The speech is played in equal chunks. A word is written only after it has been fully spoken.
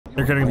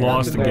They're getting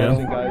lost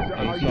again. Guys,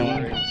 I'm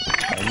sorry.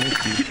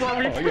 I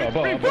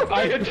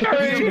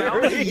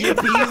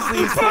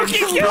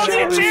fucking killed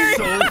you, Jerry!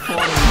 So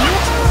funny.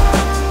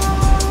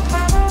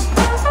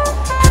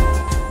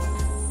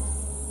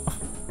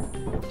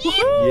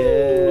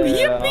 Yeah.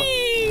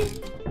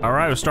 Yippee! All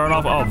right, we're starting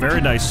off. Oh, very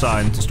nice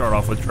sign to start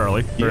off with,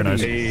 Charlie. Very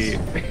nice.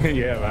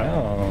 Yeah,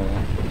 wow.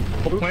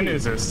 What planet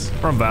is this?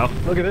 From Val.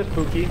 Look at this,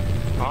 Pookie.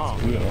 Oh.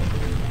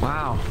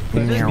 Wow.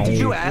 Did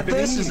you add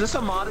this? Is this a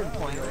modded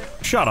planet?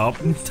 Shut up.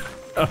 I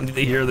don't need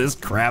to hear this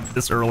crap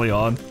this early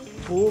on.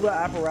 Pull the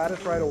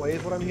apparatus right away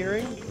is what I'm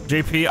hearing.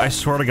 JP, I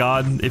swear to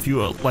God, if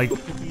you, like,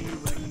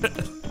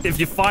 if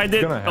you find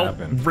it,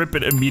 don't rip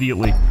it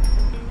immediately.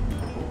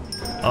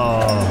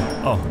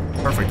 Oh,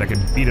 perfect. I can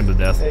beat him to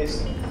death. Hey,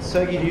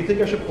 Seggy, do you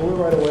think I should pull it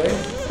right away?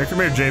 Hey, come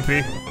here,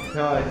 JP.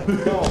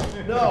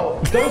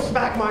 No, don't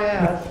smack my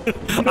ass.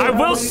 I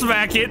will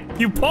smack it.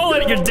 You pull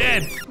it, you're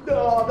dead.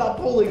 No, I'm not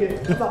pulling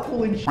it. I'm not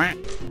pulling shit.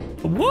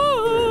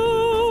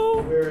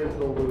 Whoa! Where is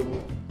the loot?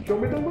 Show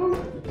me the loot.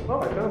 Oh,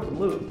 I found some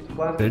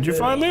loot. Did you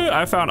find loot?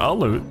 I found a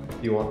loot.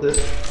 You want this?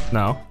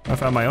 No, I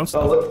found my own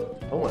stuff. Oh, look.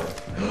 Oh, my.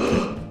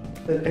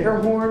 An air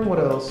horn. What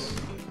else?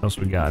 What else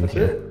we got in That's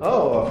here? it?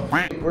 Oh,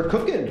 we're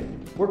cooking.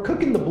 We're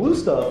cooking the blue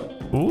stuff.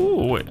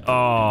 Ooh,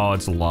 oh,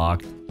 it's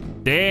locked.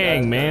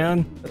 Dang,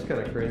 man. That's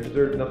kind of cringe. Is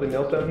there nothing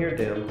else down here?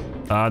 Damn.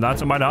 Not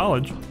to my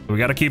knowledge. We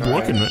gotta keep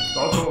looking.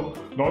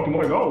 Not to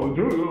my knowledge.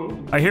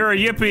 I hear a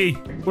yippee.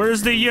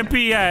 Where's the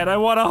yippee at? I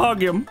want to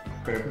hug him.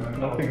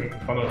 Nothing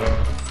fun of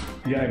them.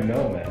 Yeah, I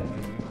know, man.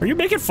 Are you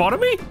making fun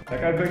of me?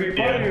 That guy's making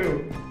fun of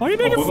you. Why are you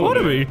making fun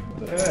of me?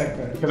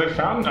 Yeah, because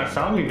I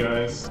found you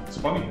guys. It's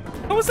funny.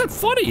 How is that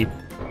funny?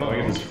 No, I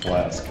get this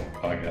flask.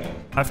 Oh, I got it.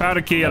 I found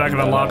a key and I can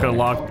unlock a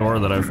locked door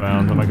that I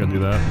found. I'm not gonna do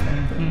that.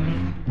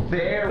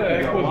 There What the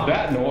heck was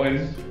that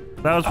noise?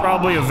 That was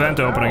probably a vent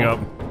opening up.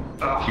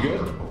 You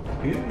good?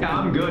 Yeah,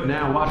 I'm good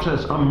now. Watch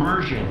this.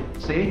 Immersion.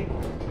 See?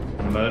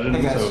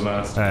 Imagine so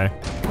nice. Hey.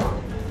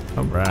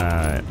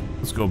 Alright.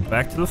 Let's go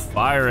back to the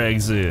fire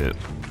exit.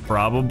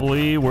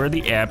 Probably where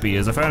the appy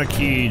is. I found a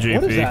key,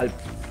 JP. What is that?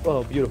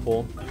 Oh,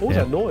 beautiful. What was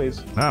that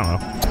noise? I don't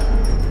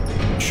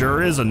know.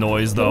 Sure is a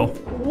noise, though.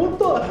 What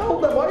the hell?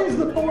 Why is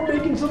the phone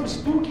making some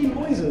spooky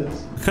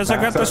noises? Because I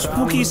got the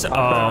spooky... I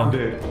found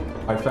it.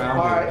 I found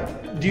it.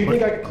 Alright. Do you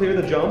think I can clear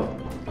the jump?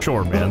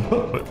 Sure, man.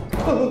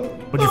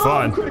 What'd you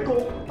find? I'm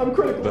critical. I'm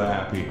critical. The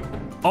happy.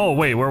 Oh,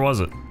 wait, where was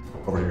it?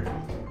 Over here.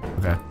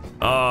 Okay.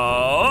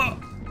 Ow!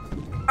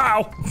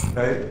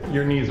 Hey,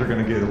 your knees are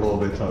gonna get a little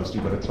bit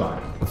toasty, but it's fine.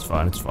 It's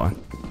fine, it's fine.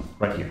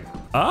 Right here.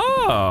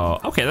 Oh,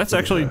 okay, that's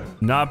actually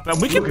not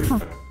bad. We could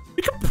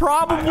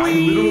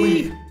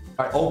probably...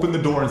 I opened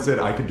the door and said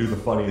I could do the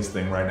funniest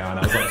thing right now, and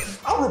I was like,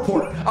 I'll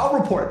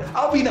report,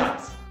 I'll be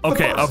nice.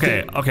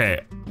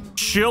 Okay.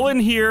 Chill in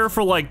here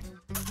for like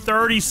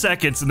 30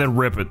 seconds and then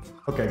rip it.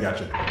 Okay,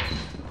 gotcha.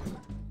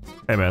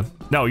 Hey, man.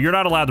 No, you're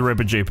not allowed to rip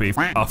it,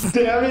 JP. Off.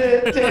 Damn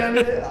it.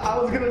 I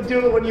was gonna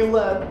do it when you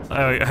left.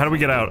 How do we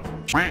get out?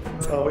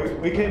 Oh,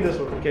 we came this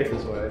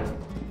way.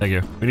 Thank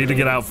you. We need to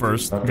get out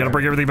first. We gotta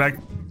bring everything back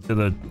to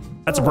the...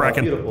 That's a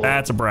bracken. Beautiful.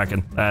 That's a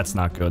bracken. That's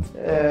not good.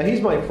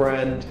 He's my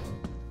friend.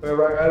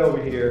 Right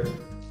over here.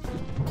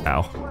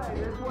 Ow.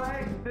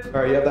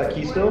 Alright, you have that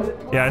key still?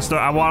 Yeah,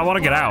 I want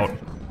to get out.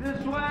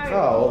 This way.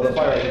 Oh, well, the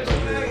fire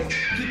exit.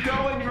 Keep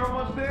going. You're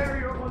almost there.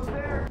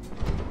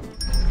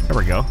 There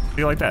we go.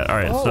 You like that? All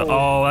right.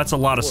 So, that's a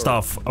lot of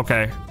stuff.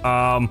 Okay.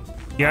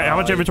 Yeah. How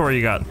much inventory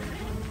you got?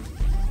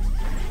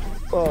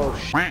 Oh,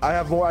 I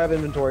have more. I have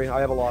inventory.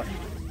 I have a lot.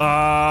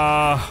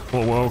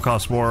 Well,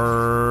 cost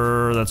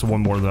more. That's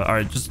one more. All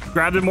right. Just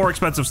grab the more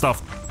expensive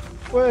stuff.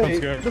 Wait,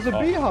 there's a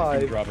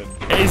beehive. Drop it.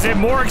 Is it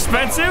more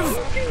expensive?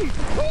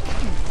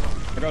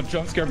 I got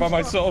jump scared by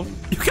myself.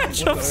 You got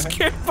jump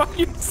scared by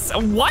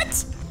yourself?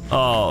 What?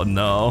 Oh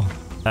no,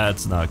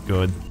 that's not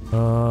good.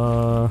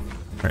 Our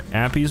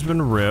appy's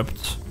been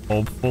ripped.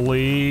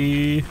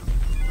 Hopefully,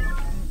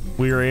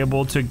 we are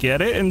able to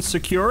get it and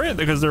secure it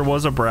because there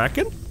was a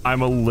bracken.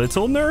 I'm a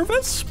little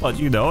nervous, but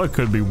you know it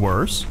could be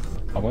worse.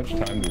 How much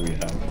time do we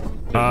have?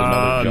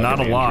 Not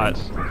a lot.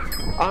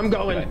 I'm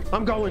going.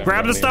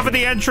 Grab the stuff at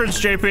the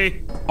entrance,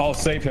 JP. I'll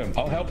save him.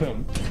 I'll help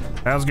him.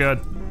 Sounds good.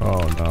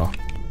 Oh no.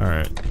 All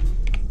right.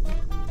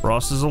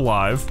 Ross is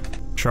alive.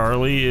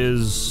 Charlie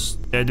is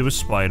dead to a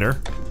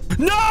spider.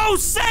 No,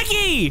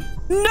 Seggy!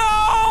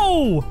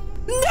 No!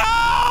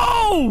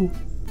 No!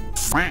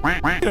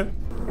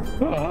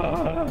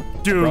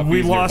 Dude,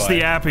 we lost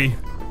the appy.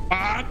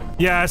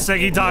 Yeah,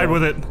 Seggy died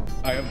with it.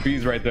 I have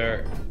bees right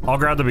there. I'll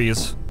grab the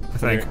bees. I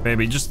think,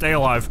 maybe. Just stay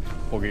alive.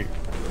 Okay.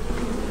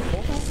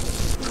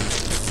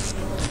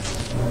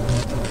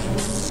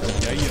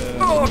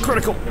 Oh,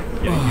 critical.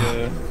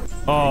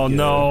 Oh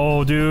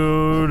no,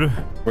 dude.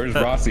 Where's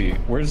Rossi?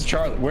 Where's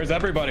Charlie? Where's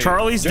everybody?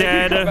 Charlie's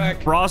JP,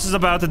 dead. Ross is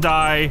about to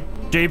die.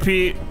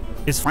 JP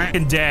is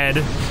fucking dead.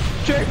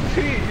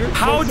 JP, you're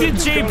How did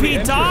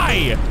JP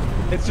die?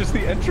 It's just the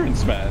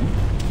entrance, man.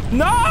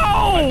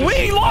 No!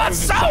 We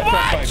lost so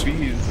much!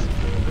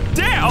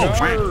 Damn! Oh,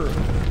 No.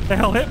 the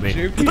hell hit me.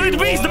 JP, The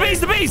bees! The bees!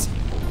 The bees!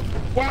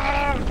 It's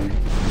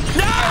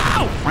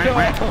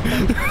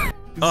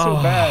so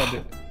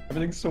bad.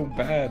 Everything's so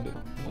bad.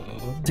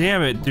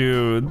 Damn it,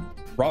 dude.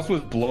 Ross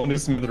was blown to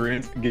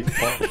smithereens and get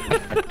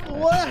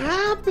What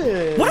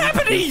happened? What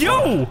happened to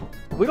you?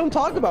 We don't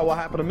talk about what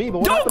happened to me, but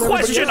what Don't happened to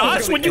everybody question else?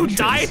 us when you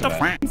die at the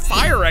fucking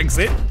fire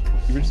exit.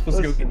 You were supposed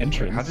to go to the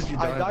entrance. How did you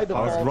I die? died to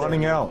I was fall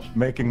running there. out,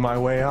 making my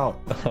way out.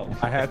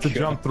 I had to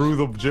jump through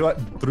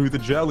the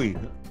jelly.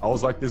 I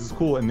was like, this is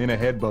cool, and then a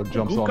head bug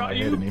jumps on my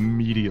head and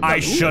immediately. I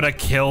should have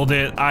killed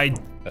it. I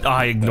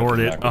ignored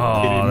it.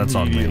 Oh, that's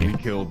on me.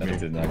 Immediately killed me.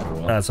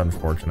 That's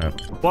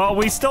unfortunate. Well,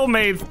 we still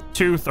made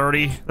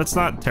 230. That's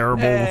not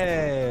terrible.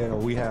 Hey,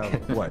 we have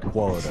what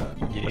quota?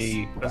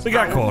 Yay. We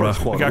got quota.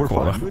 We got We're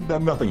quota.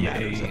 fine. Nothing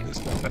matters at this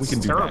point. We can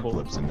do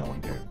backflips and no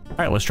one cares. All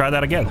right, let's try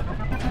that again.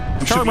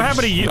 Charlie, what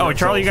happened to you? Oh,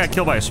 Charlie, you got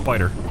killed by a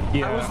spider.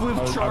 Yeah, I was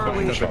with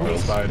Charlie.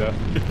 Spider.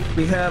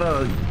 We had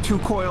 2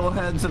 coil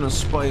heads and a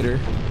spider.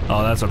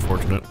 Oh, that's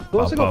unfortunate. Who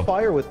wants to go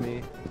fire with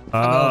me?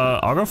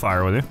 I'll go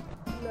fire with you.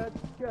 Let's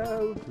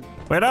go.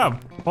 Wait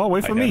up. Oh,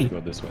 wait for me. Go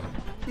this way.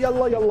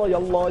 Yalla, yalla,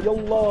 yalla,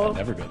 yalla.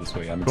 Never go this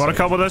way. I'm You want to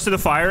come with us to the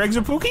fire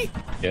exit, Pookie?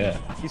 Yeah.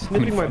 He's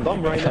sniffing my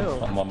bum right now.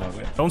 I'm on my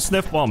way. Don't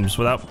sniff bums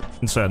without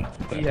consent.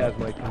 He has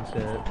my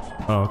consent.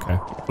 Oh, okay.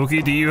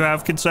 Pookie, do you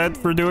have consent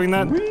for doing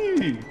that?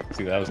 Whee!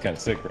 See, that was kind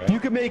of sick, right? You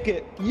can make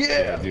it.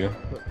 Yeah. I do.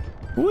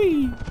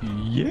 Whee.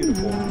 Yeah.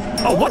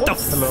 Oh, what the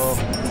Hello.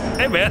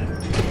 Hey, man.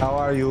 How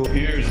are you?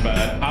 Ears,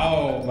 man.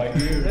 Ow, my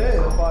ears. Hey,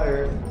 the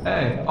fire.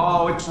 Hey.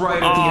 Oh, it's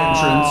right at the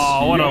entrance.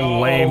 Oh, what a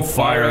lame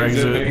fire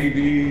exit.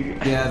 Baby.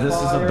 Yeah, this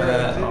is a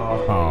bad.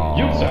 Oh.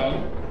 You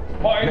sound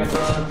fine.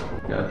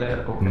 Got that.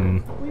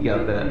 Okay. We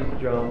got that. These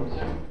drums.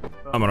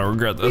 I'm gonna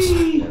regret this. I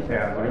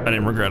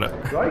didn't regret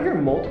it. Do I hear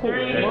multiple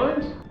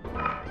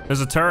landmines?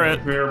 There's a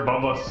turret. Here,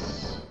 Bubba.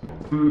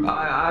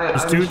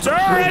 There's 2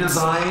 turrets!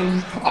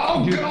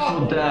 Oh,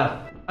 beautiful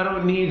death. I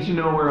don't need to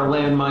know where a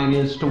landmine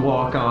is to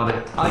walk on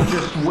it. I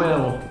just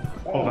will.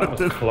 Oh, that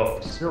was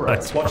close. You're right.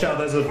 That's- Watch out,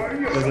 there's a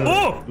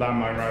Oh!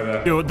 landmine right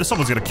there. Dude,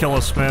 someone's gonna kill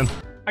us, man.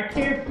 I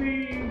can't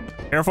see.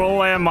 Careful of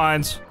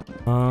landmines.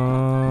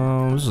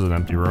 This is an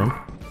empty room.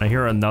 I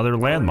hear another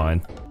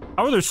landmine.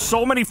 How are there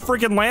so many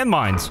freaking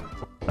landmines?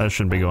 I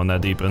shouldn't be going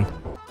that deep in.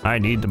 I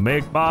need to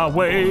make my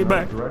way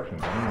back. Direction.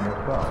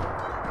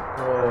 I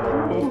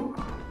don't know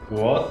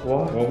What?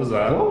 What was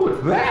that? what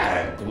was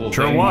that?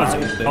 Sure was.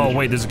 Oh,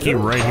 wait, there's a key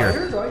right here.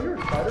 Spiders? I hear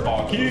a spider.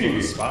 Oh,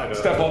 key.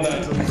 Step on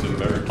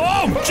that.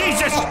 Oh,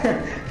 Jesus!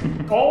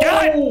 Kill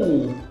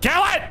it!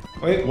 Kill it!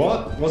 Wait,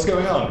 what? What's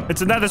going on?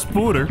 It's another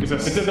spooter. It's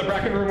in the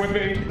bracket room with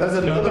me. There's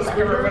another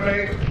bracket room with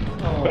me.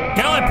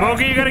 Kill it,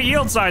 Pookie. You got a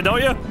yield sign,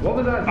 don't you? What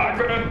was that? I'm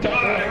gonna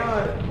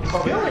die.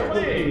 Kill it,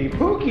 Pookie.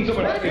 Pookie,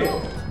 smack it.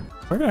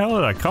 Where the hell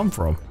did I come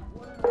from?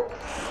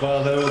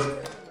 Well, there was...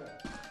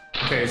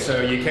 Okay,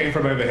 so you came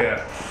from over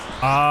here.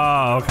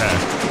 Oh, okay.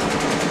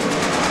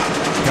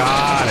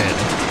 Got it.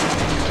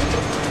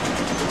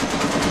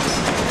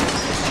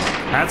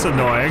 That's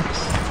annoying.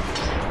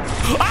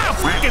 Ah,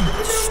 freaking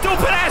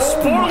stupid ass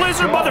spore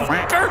lizard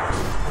motherfucker!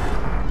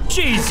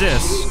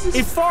 Jesus,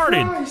 he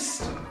farted.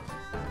 Christ.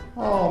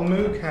 Oh,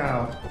 moo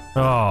cow.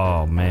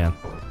 Oh man.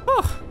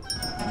 Oh,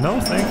 no,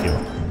 thank you.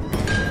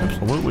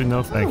 Absolutely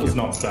no, thank That was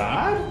you. not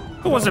bad.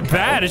 It wasn't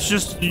bad. It's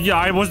just, yeah,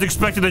 I wasn't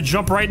expecting to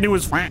jump right into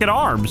his freaking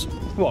arms.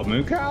 What,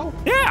 moo cow?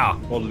 Yeah.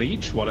 Or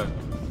leech? What?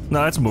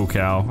 No, that's moo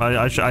cow.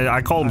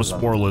 I call him a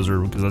spore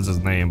lizard because that's his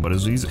name, but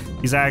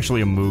he's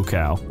actually a moo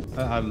cow.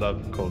 I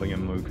love calling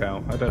him moo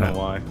cow. I don't know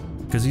why.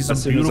 Because he's As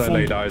a soon as I beautiful.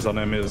 laid eyes on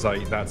him, it was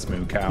like, that's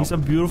moo cow. He's a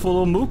beautiful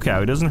little moo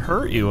cow. He doesn't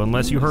hurt you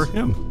unless you hurt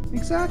him.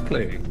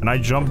 Exactly. And I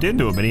jumped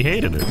into him and he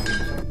hated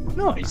it.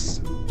 Nice.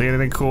 See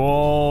anything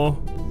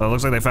cool? Oh, it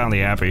looks like they found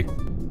the appy.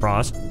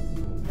 Ross?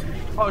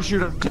 Oh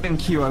shoot,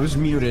 thank you. I was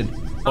muted.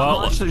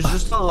 Well- There's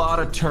just a lot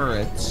of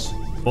turrets.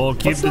 Well,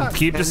 keep And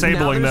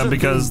disabling now them there's a big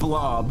because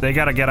blob. they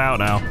gotta get out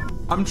now.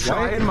 I'm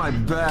trying my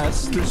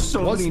best. There's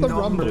so What's many the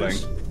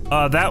numbers.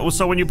 rumbling? That was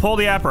so when you pull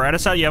the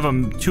apparatus out, you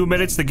have 2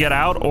 minutes to get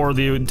out, or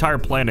the entire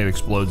planet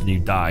explodes and you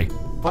die.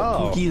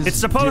 Oh. He's It's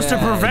supposed to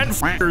dead. prevent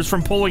f***ers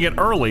from pulling it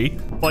early,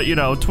 but you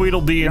know,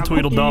 Tweedledee and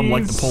Tweedledum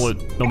like to pull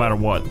it no matter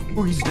what.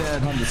 He's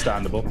dead.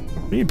 Understandable.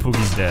 What do you mean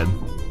Pookie's dead?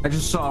 I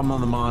just saw him on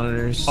the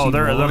monitors. Oh,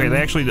 they're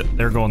C1. okay.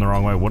 They're going the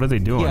wrong way. What are they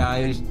doing? Yeah,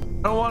 I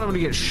don't want him to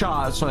get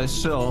shot, so I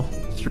still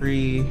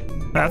 3.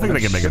 I think they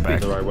can make it Should be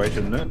back. the right way,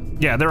 shouldn't it?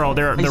 Yeah, they're I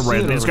red. see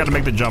it They just got to already.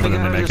 make the jump and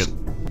then they make it.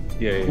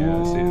 Yeah,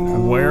 I see it now.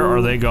 Where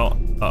are they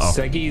going? Uh-oh.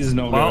 Segi's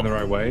not Well, going the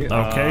right way.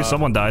 Okay,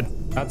 someone died.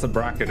 That's a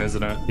bracket,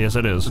 isn't it? Yes,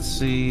 it is. Let's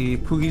see.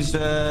 Poogie's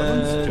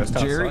dead. Just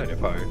Jerry. outside,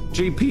 if I...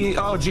 JP.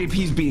 Oh,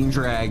 JP's being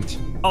dragged.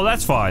 Oh,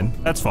 that's fine.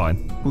 That's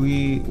fine.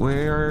 Poogie,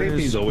 where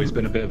He's is... always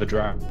been a bit of a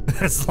drag.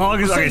 As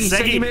long as okay,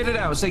 Segi Segi. made it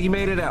out. Segi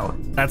made it out.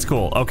 That's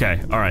cool.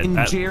 Okay, all right.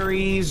 And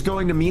Jerry's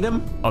going to meet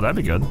him. Oh, that'd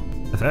be good.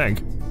 I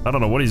think. I don't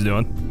know what he's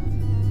doing.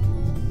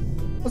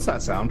 What's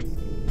that sound?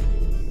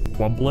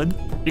 Wumbling.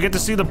 You get to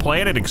see the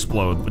planet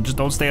explode, but just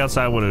don't stay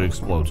outside when it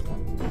explodes.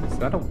 Is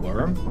that a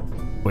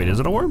worm? Wait, is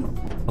it a worm?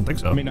 I don't think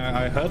so. I mean,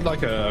 I heard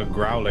like a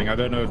growling. I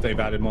don't know if they've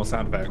added more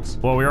sound effects.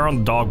 Well, we are on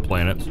the dog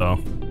planet, so.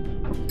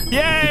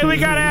 Yay, we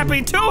got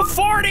happy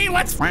 240.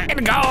 Let's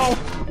fucking go.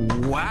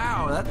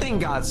 Wow, that thing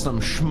got some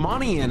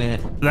shmoney in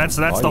it. That's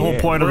the whole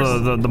point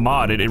of the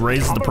mod. It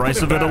raises the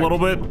price of it a little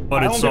bit,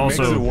 but it's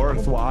also makes it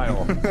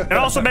worthwhile. It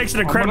also makes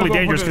it incredibly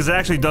dangerous because it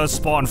actually does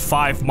spawn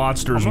 5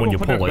 monsters when you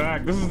pull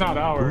it. This is not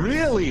ours.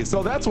 Really?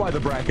 So that's why the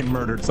Bracken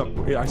murdered some.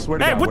 I swear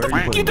to God. Hey, what the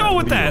fuck you doing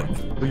with that?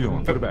 What are you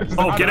doing? Put it back.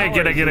 Oh, get in,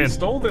 get in, get in.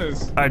 Stole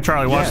this. All right,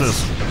 Charlie, watch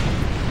this.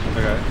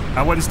 Okay.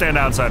 I wouldn't stand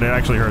outside. It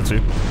actually hurts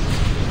you.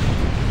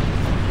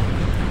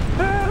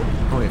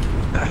 Oh, wait.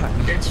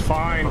 It's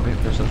fine. Oh, wait,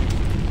 there's a...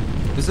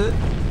 Is it?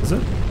 Is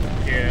it?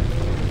 Yeah.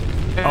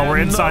 Oh, we're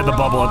inside the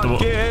bubble at the.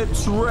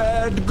 It's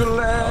red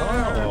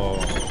glare.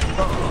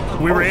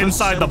 We were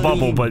inside the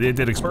bubble, but it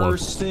did explode.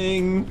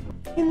 Bursting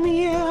in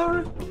the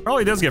air.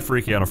 Probably does get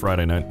freaky on a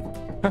Friday night.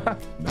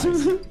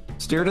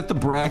 Stared at the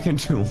Bracken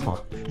too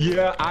long.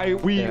 Yeah,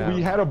 we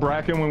had a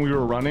Bracken when we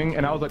were running,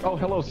 and I was like, oh,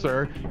 hello,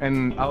 sir.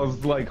 And I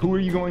was like, who are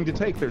you going to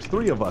take? There's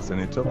 3 of us, and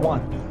it took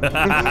 1.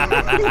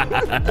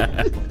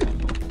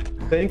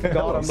 Thank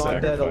God I'm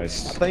not dead.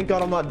 Thank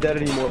God I'm not dead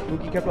anymore.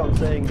 𝗪𝗏 kept on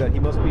saying that he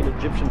must be an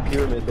Egyptian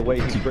pyramid the way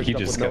he bricked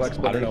up with no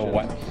explanation.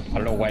 I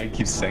don't know why he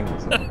keeps saying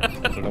this.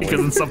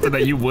 Because it's something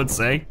that you would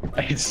say.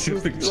 It's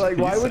just like,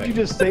 why would you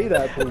just say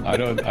that? I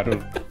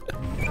don't.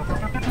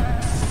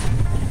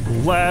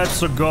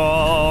 Let's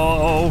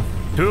go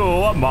to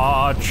a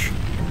march.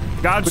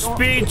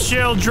 Godspeed,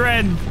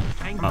 children.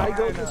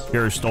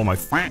 Gary stole my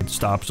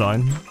stop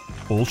sign.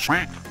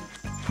 Bullshit.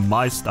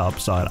 My stop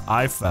sign.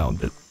 I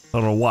found it. I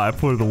don't know why I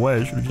put it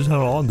away. I should have just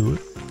held on to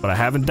it. But I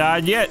haven't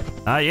died yet.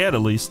 Not yet, at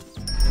least.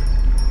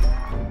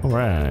 All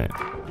right.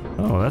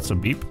 Oh, that's a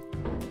beep.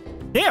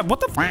 Yeah,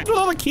 what the f with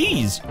all the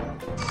keys?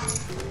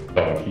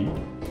 I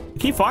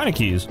keep finding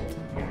keys.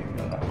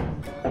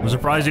 I'm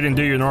surprised you didn't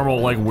do your normal,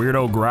 like,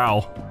 weirdo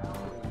growl.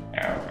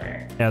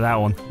 Yeah, that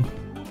one.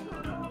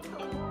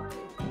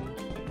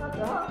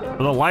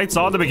 Were the lights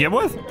on to begin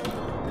with?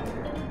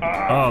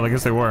 Oh, I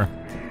guess they were.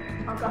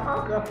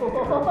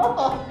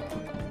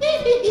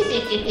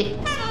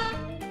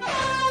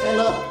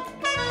 Hello.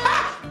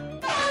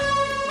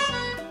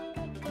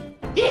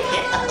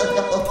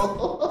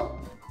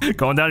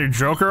 Going down your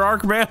Joker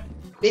arc, man?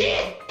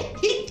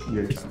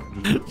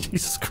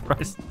 Jesus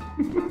Christ.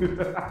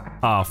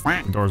 Oh,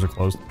 doors are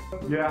closed.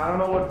 Yeah, I don't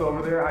know what's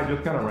over there. I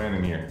just kind of ran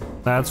in here.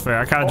 That's fair.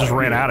 I kind of just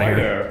ran out of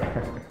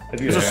here.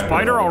 There's a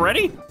spider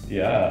already?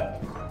 Yeah.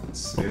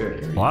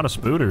 A lot of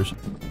spooters.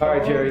 All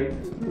right, Jerry.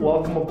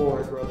 Welcome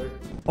aboard, brother.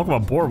 Welcome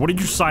aboard. What did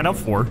you sign up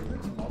for?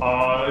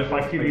 It's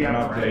my TV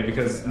update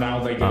because now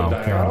they go Oh,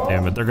 god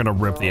damn it. They're gonna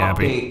rip the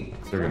appy.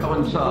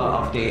 Someone's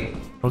update.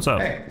 What's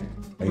up? Hey,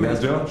 How you guys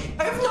doing?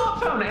 I have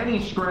not found any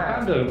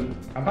scrap.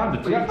 I found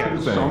a tea.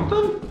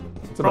 Something?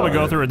 Probably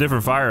go through a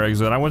different fire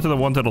exit. I went to the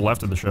one to the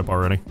left of the ship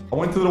already. I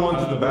went to the one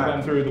to the We went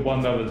back. through the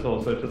one that was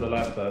also to the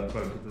left,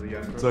 closer to the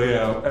entrance. So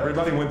yeah,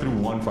 everybody went through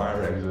one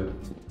fire exit.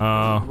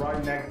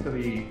 Right next to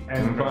the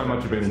Didn't find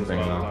much of anything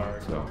now.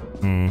 So.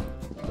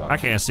 I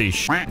can't see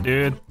shit,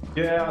 dude.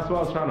 Yeah, that's why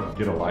I was trying to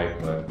get a light,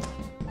 but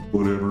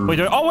whatever. Wait,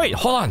 oh wait,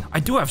 hold on. I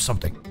do have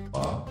something.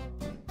 What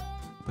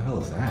the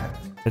hell is that?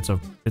 It's a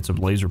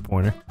laser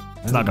pointer.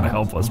 It's not gonna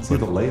help us. I don't see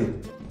the laser.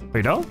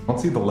 Wait, no? I don't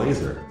see the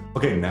laser.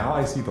 Okay, now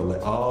I see the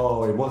laser.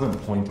 Oh, it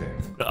wasn't pointing.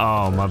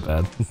 Oh, my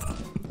bad.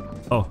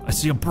 Oh, I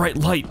see a bright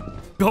light.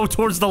 Go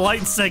towards the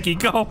light, Seki,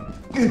 go.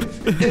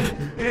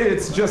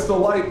 It's just a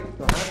light.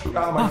 Out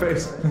of my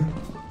face.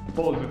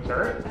 Oh, is it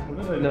turret?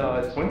 No,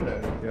 it's window.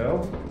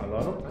 Yo,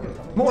 hello?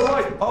 More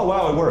light. Oh,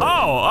 wow, it worked.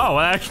 Oh,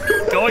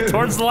 actually, going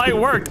towards the light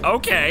worked.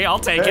 Okay, I'll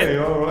take Hey, it.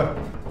 all right.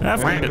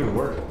 That's Man, it fine.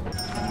 worked.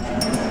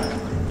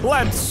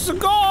 Let's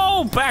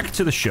go back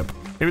to the ship.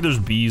 Maybe there's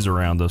bees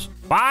around us.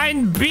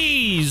 Find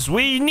bees.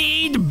 We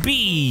need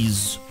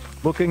bees.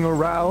 Looking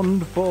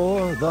around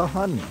for the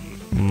honey.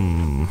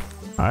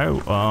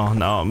 Oh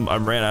no, I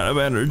ran out of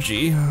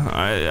energy.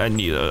 I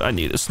need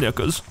a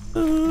Snickers.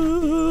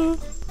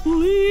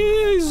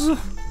 Please.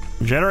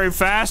 Generate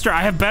faster.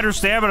 I have better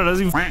stamina. It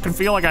doesn't even fucking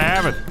feel like I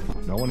have it.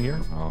 No one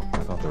here? Oh, I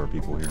thought there were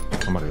people here.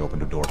 Somebody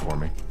opened a door for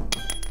me.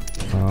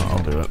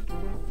 I'll do it.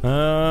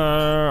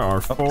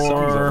 Someone's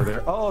over R4.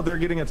 there. Oh, they're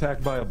getting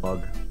attacked by a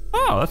bug.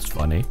 Oh, that's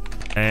funny.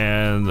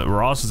 And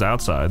Ross is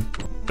outside.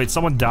 Wait,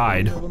 someone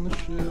died. On the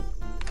ship. Who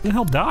the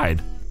hell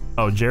died?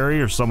 Oh,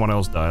 Jerry or someone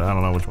else died. I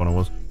don't know which one it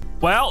was.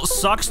 Well,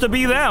 sucks to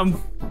be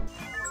them.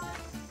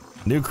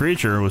 New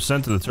creature was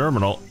sent to the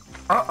terminal.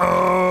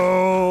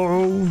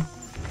 Uh-oh.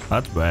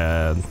 That's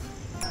bad.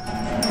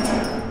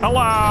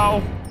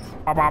 Hello.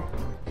 Bop, bop,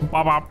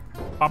 bop, bop,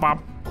 bop, bop,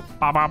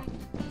 bop, bop.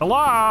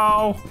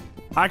 Hello.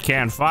 I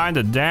can't find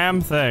a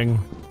damn thing.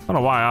 I don't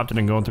know why I opted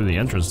in going through the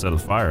entrance instead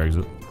of the fire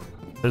exit.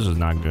 This is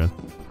not good.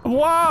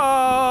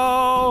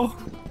 Whoa.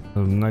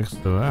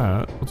 Next to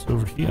that, what's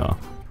over here?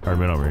 Alright,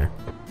 been over here.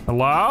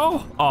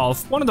 Hello? Oh,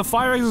 one of the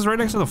fire exits right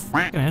next to the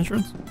frickin'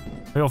 entrance.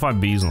 Maybe I'll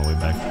find bees on the way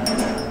back.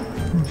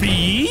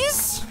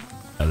 Bees?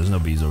 No, there's no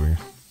bees over here.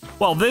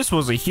 Well, this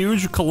was a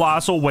huge,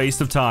 colossal waste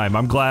of time.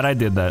 I'm glad I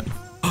did that.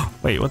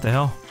 Wait, what the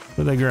hell?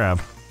 What did they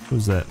grab?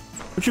 Who's that?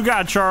 What you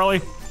got, Charlie?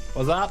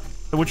 What's up?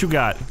 What you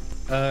got?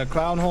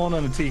 Clown horn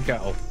and a tea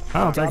kettle.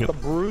 I'll take Got it. the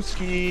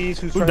brewskis.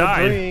 Who's Who trying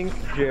died? to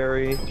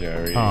drink?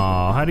 Jerry.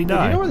 Aw, how'd he Do you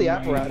die? know where the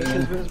apparatus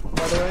is,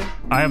 by the way?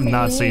 I have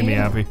not seen the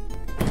Appy.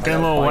 Getting a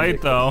little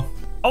late though.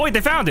 Oh wait,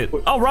 they found it.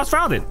 Oh, Ross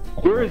found it.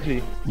 Where is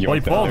he? Well,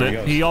 he pulled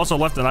it. He also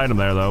left an item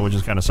there though, which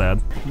is kind of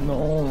sad.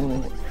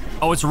 No.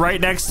 Oh, it's right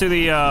next to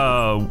the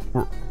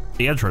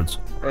entrance.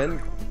 And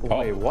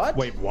wait, what?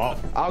 Wait, what?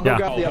 I'll go Yeah.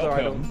 grab the other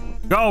item.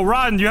 Go,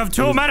 run! You have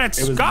 2 minutes.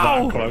 It was Go.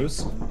 that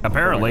close.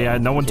 Apparently,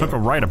 no one took a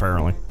right.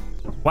 Apparently.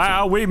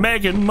 Wow, we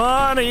making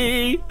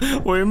money.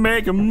 We're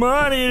making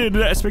money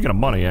today. Speaking of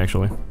money,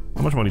 actually,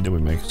 how much money did we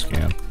make?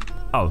 Scan.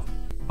 Oh,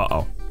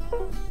 uh-oh.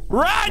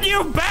 Run,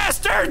 you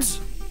bastards!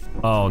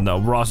 Oh no,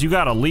 Ross, you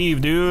gotta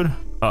leave, dude.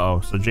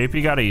 Uh-oh. So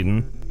JP got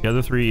eaten. The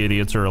other 3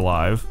 idiots are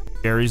alive.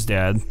 Gary's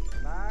dead.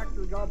 Max,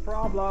 we got a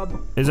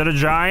problem. Is it a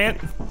giant?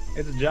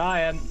 It's a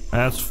giant.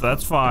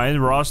 That's fine.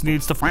 Ross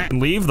needs to fucking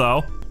leave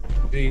though.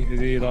 Is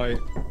he like?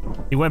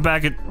 He went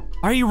back at.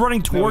 Why are you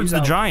running towards he's the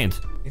out. giant?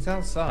 He's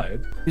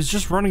outside. He's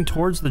just running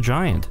towards the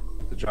giant.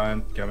 The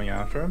giant coming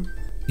after him.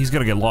 He's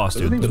gonna get lost,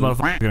 dude. This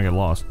motherfucker's gonna get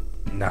lost.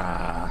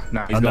 Nah. He's Never gone,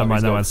 mind, he's never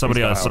gone. mind.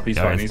 Somebody else. He's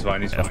guys. fine. He's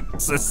fine. He's fine.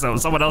 So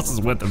someone else is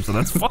with him, so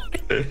that's fine.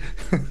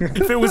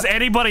 If it was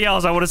anybody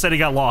else, I would have said he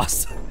got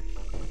lost.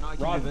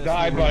 Ross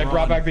died, but I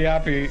brought back the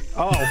Appy.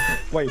 Oh,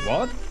 wait,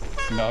 what?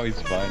 No,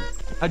 he's fine.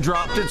 I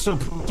dropped it so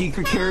𝗫𝗁𝗃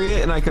could carry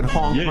it and I could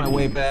honk my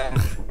way back.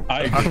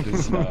 I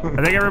just, I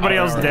think everybody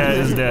else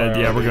is dead.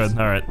 Yeah, we're good.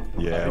 All right.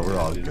 Yeah, we're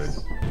all good.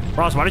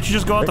 Ross, why didn't you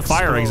just go out the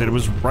fire exit? It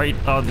was right,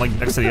 like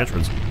next to the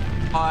entrance.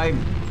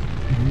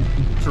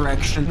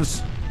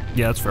 Directions.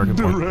 Yeah, that's fair. Good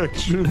point.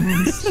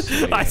 Directions.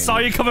 I saw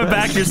you coming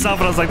back yourself,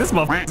 and I was like, this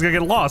motherfucker's gonna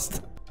get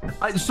lost.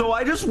 So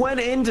I just went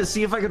in to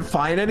see if I could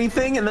find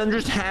anything and then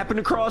just happened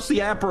across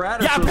the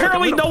apparatus. Yeah, So I was like,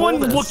 apparently I'm no gonna one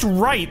pull this. looked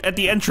right at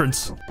the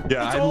entrance.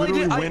 Yeah, I all I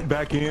literally did. went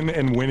back in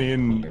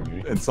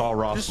and saw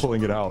Ross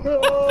pulling it out.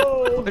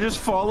 I just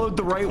followed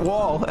the right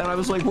wall and I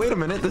was like, wait a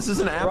minute, this is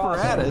an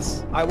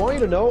apparatus. I want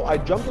you to know, I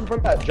jumped in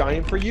front of that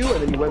giant for you,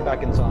 and then you went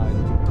back inside.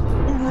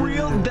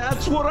 Real?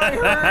 That's what I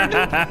heard.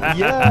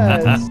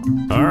 Yes.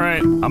 All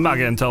right, I'm not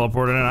getting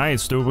teleported in. I ain't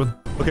stupid.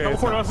 Okay,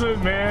 Teleport us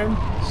in, man.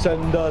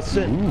 Send us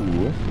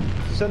in.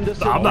 Send us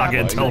in. I'm not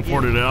getting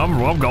teleported in.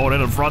 I'm going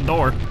in the front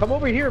door. Come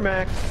over here,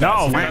 Max.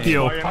 No, fuck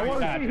you. I want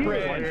that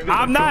crit.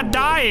 I'm not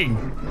dying.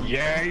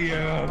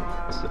 Yeah.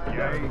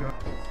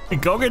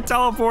 Go get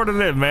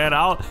teleported in, man.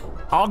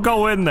 I'll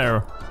go in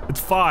there. It's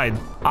fine.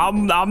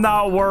 I'm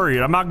not worried.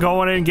 I'm not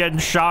going in getting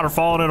shot or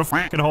falling in a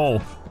fucking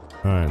hole.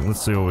 All right,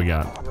 let's see what we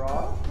got.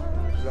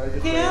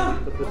 Yeah.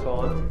 Put this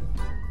on.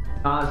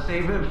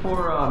 Save it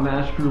for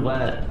Mask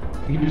Roulette.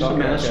 You can do some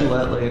Mask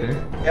Roulette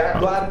later. Yeah, I'm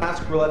glad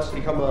Mask Roulette's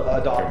become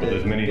adopted.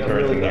 There's many Yeah,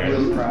 turrets really, in there. I'm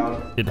really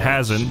proud. It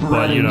hasn't,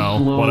 but you know,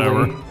 Slowly.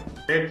 whatever.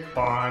 It's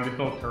fine. There's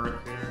no turrets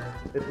here.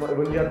 It's like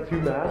when you have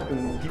 2 masks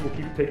and people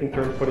keep taking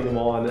turns putting them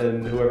on,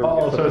 and whoever.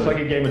 Oh, gets so it's them-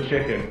 like a game of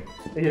chicken.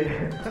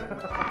 Yeah.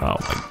 Oh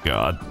my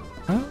god.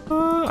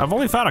 I've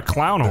only found a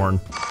clown horn.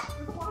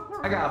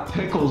 I got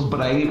pickles,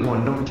 but I ate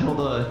one. Don't tell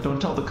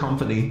the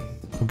company.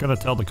 I'm gonna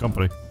tell the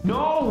company.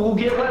 No, we'll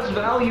get less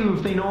value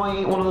if they know I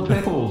ate one of the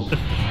pickles.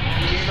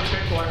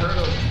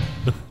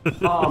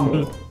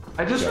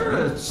 I just heard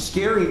a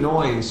scary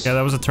noise. Yeah,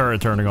 that was a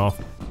turret turning off.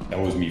 That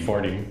was me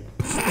farting.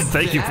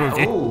 Thank you,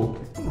 Pookie. Oh.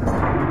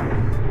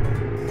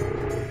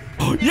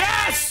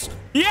 Yes!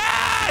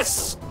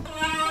 Yes!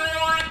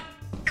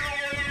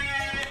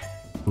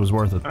 It was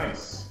worth it.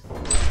 Nice.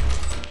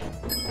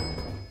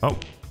 Oh,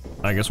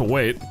 I guess we'll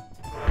wait.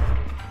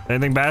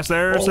 Anything past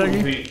there,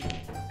 Seggy?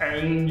 The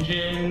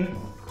engine.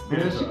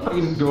 Let's see if I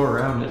can go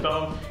around it.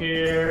 Stuff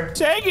here.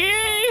 Seggy!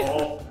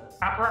 Oh,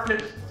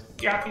 apparatus.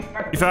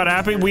 You found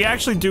Appy? We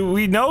actually do.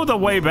 We know the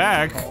way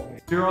back.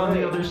 You're on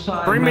the other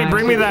side. Bring me Max.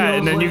 It that,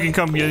 and feels then you like can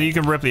come. You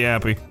can rip the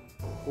Appy.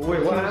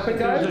 Wait, what happened,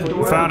 guys? there's a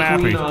door Found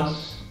between Appy.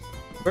 us.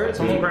 Where is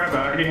Someone he? grab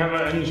that. I already have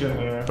an engine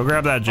here. Go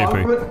grab that,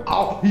 JP.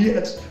 Oh,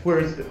 yes. Where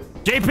is it?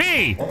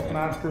 JP!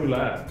 Mask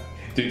Roulette.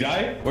 Did he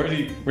die? Where'd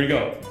he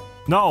go?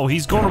 No,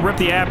 he's going to rip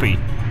the Appy.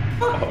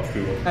 Oh,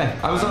 cool. Hey,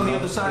 I was on the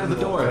other side of the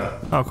door.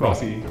 Oh, cool.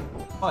 Rossi.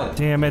 What?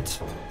 Damn it.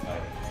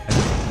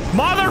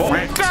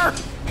 Motherfucker!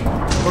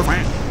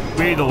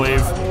 We need to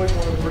leave. I always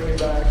want to bring it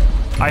back.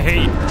 I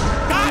hate.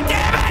 God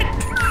damn it!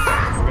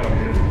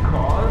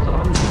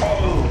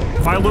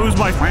 If I lose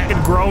my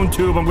fucking grown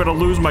tube, I'm gonna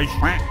lose my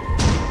shrank.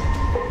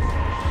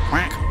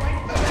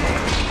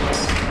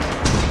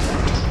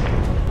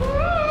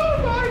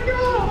 Oh my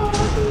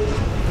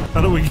god!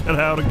 How do we get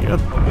out again?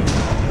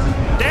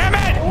 Damn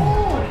it!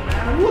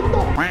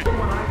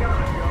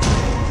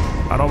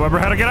 I don't remember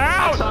how to get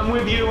out! I'm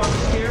with you.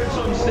 I'm scared,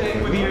 so I'm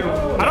staying with you.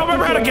 I don't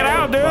remember how to get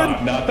out, dude!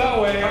 Not that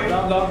way.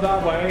 Not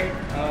that way.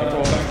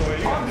 Go back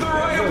away. On the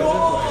right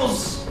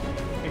walls.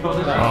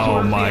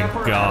 Oh my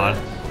god.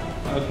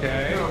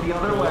 Okay. The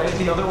other way.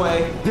 The other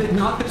way.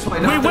 Not this way.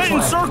 We Not went this in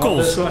way.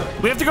 circles! Not this way.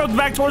 We have to go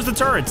back towards the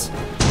turrets.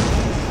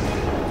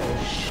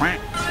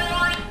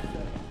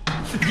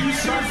 You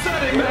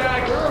sunsetting,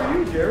 Max. Where are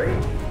you, Jerry?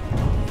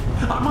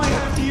 I might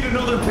have to eat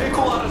another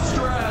pickle out of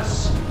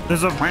stress.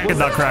 There's a fucking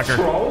nutcracker.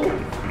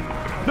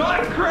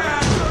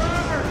 Nutcracker!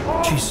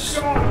 Oh, Jesus.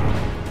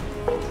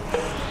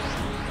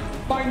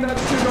 Find that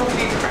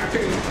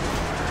pseudo-cracking.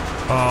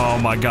 Oh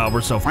my god,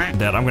 we're so fucking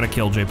dead. I'm gonna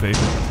kill JP. We're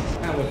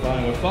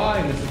fine, we're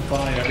fine. This is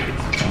fine.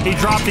 Everything's He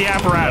dropped the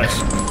apparatus.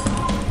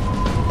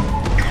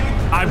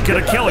 I'm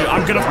gonna kill you.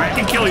 I'm gonna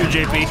fucking kill you,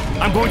 JP.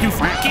 I'm going to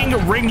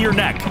fucking wring your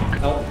neck.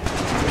 Oh.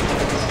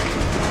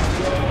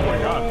 Oh my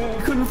god.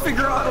 I couldn't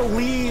figure out how to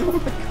leave.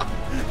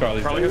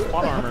 Charlie has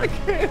plot armor.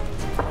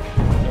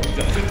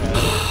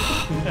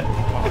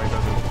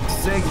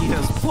 Ziggy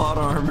has plot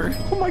armor.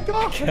 Oh my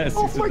god! Yes,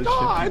 Oh my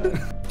god!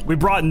 We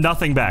brought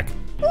nothing back.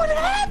 What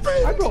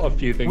happened? I brought a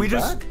few things We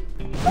just back.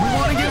 we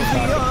want to give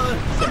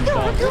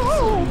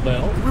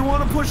we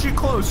want to push it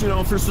close, you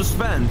know, for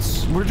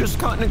suspense. We're just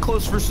cutting it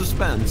close for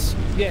suspense.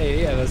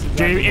 Yeah. That's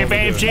exactly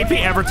If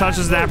JP ever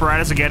touches the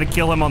apparatus again,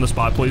 kill him on the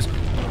spot, please.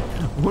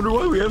 Wonder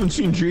why we haven't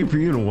seen JP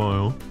in a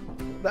while.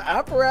 The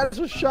apparatus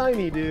was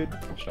shiny, dude.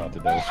 Shot to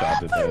death,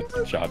 shot to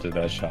death, shot to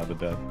death, shot to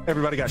death.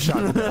 Everybody got shot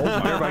to death.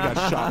 Everybody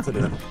got shot to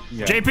death.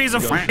 Yeah. JP's a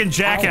fucking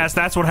jackass.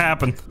 That's what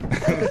happened.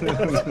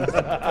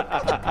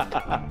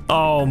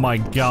 Oh my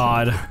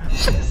god. I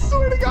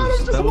swear to God,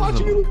 I'm just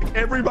watching you.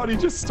 Everybody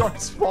just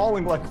starts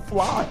falling like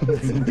flies.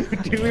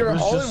 Dude, we were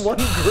all in one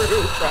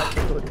group,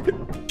 practically.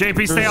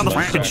 JP, stay on the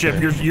fucking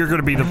ship. You're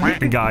gonna be the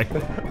fucking guy.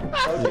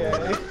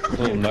 Okay.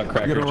 Little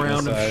nutcracker Get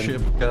around the genocide.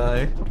 ship,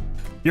 guy.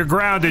 You're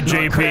grounded,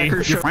 JP. Nutcracker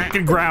You're ship.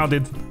 fucking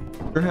grounded.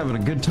 We're having a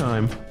good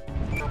time.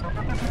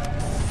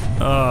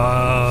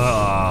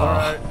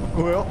 Alright,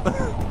 well.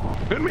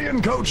 Put me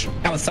in, coach.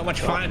 That was so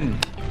much fun.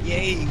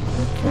 Yay.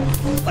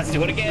 Let's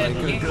do it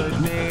again. Like a good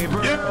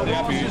neighbor,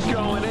 boss is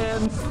going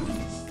in.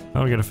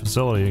 Oh, we got a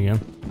facility again.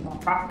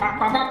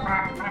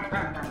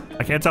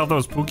 I can't tell if that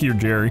was Pookie or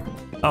Jerry.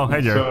 Oh,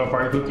 hey, Jerry. So,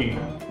 fire cookie.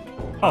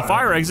 Oh,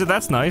 fire exit.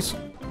 That's nice.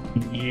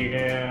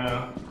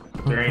 Yeah.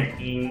 There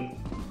ain't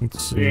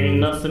Let's see.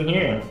 nothing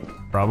here.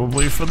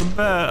 Probably for the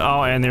bed.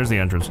 Oh, and there's the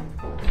entrance.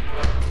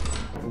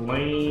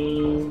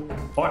 Lane.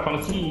 Oh, I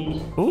found a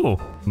key. Ooh.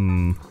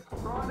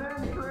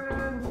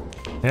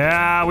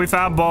 Yeah, we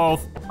found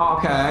both.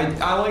 Okay,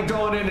 I like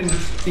going in and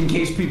just in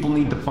case people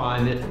need to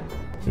find it.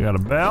 We got a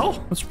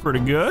bell. That's pretty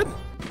good.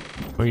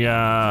 We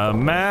got a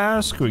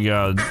mask. We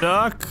got a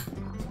duck.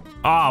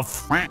 Oh,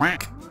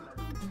 frick.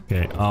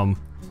 Okay, I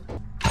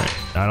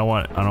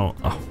don't,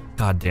 oh,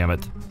 god damn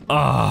it.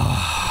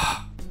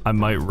 I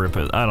might rip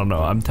it. I don't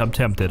know. I'm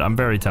tempted. I'm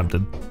very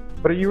tempted.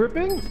 What are you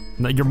ripping?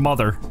 No, your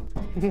mother.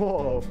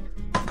 Whoa.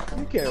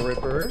 You can't rip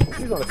her.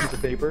 She's on a piece of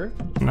paper.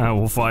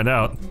 We'll find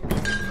out.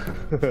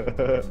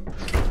 I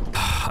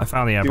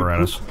found the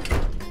apparatus.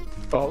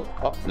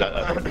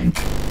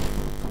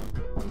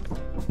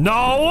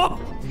 No!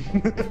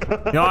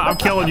 No, I'm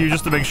killing you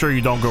just to make sure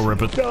you don't go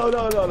rip it. No.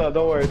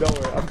 Don't worry.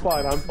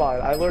 I'm fine.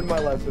 I learned my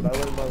lesson.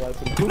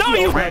 No,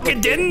 you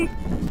fucking didn't!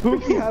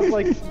 Pookie has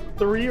like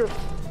 3 or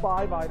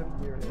 5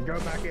 items near him. Go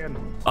back in.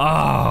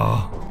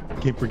 Oh.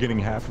 Keep forgetting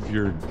half of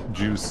your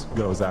juice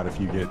goes out if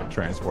you get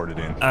transported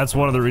in. That's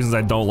one of the reasons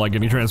I don't like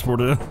getting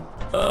transported in.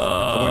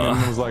 When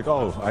it was like,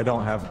 oh, I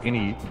don't have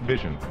any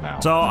vision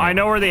now. So I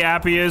know where the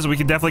appy is. We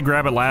can definitely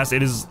grab it last.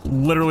 It is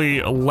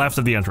literally left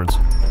of the entrance.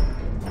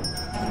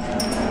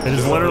 It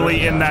is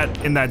literally in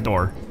that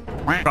door.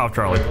 Fuck off,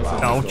 Charlie.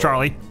 No,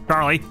 Charlie.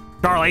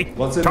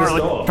 What's in this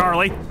door?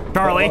 Charlie.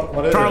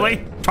 What is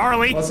it?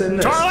 What's in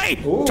this? Charlie!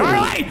 Ooh.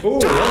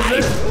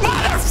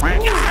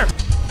 Motherfucker!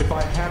 If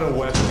I had a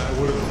weapon, I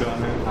would have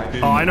done it. I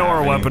didn't. Oh, I know where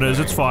our have weapon is.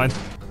 It's anything.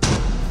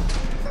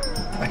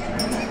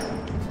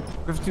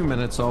 fine. 15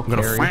 minutes, I'll I'm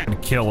gonna carry.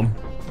 fucking kill him.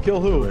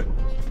 Kill who?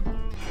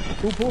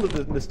 Who pulled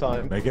it this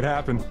time? Make it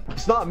happen.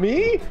 It's not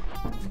me?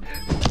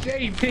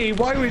 JP,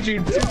 why would you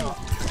do?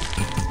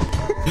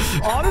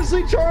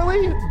 Honestly,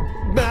 Charlie?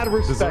 Mad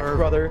respect,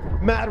 brother.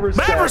 Mad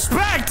respect. Mad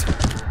respect!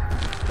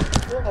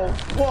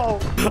 Whoa.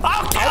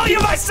 I'll kill you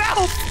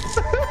myself!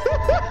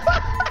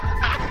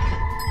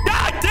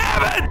 God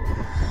damn it!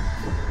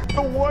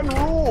 The one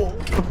rule.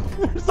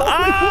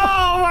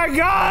 Oh my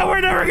god, we're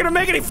never gonna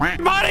make any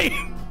money!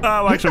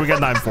 Oh, actually, we got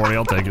 940.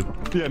 I'll take it.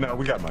 Yeah, no,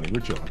 we got money.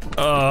 We're chilling.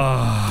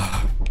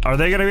 Are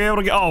they gonna be able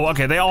to get? Oh,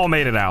 okay, they all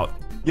made it out.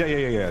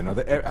 Yeah. No,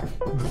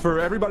 for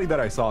everybody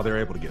that I saw, they're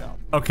able to get out.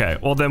 Okay,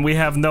 well then we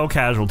have no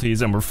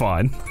casualties and we're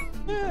fine.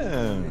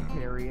 Yeah.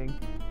 Carrying.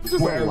 This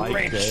is a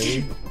light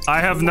day. I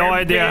have no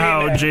idea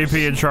how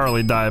JP and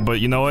Charlie died, but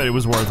you know what? It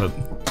was worth it.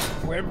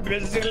 We're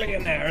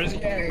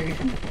bazillionaires, yay.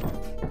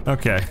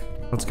 Okay,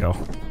 let's go.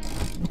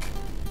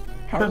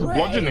 There's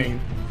bludgeoning.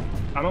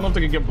 I don't know if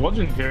they can get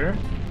bludgeoned here.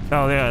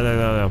 Oh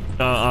yeah.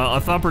 A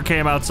thumper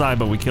came outside,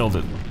 but we killed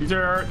it. This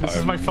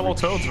is my fellow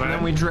toads, man. And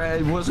then we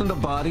dragged. Wasn't the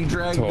body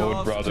dragged Toad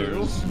off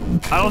brothers.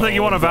 I don't think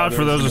you want to vouch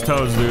for those as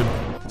toads, dude.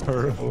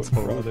 Brothers.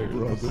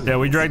 Yeah,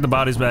 we dragged the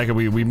bodies back and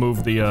we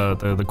moved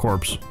the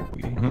corpse.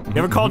 You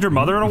ever called your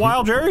mother in a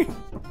while, Jerry?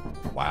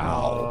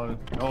 Wow.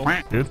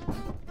 Dude.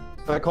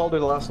 I called her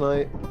last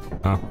night.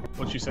 Oh.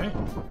 What'd she say?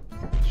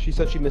 She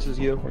said she misses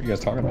you. What are you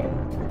guys talking about?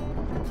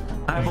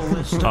 I have a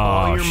list of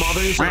all your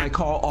mothers, and I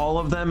call all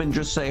of them and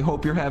just say,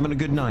 hope you're having a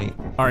good night.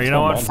 All right, you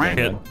know what? Fuck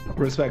it.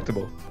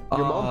 Respectable.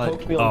 Your mom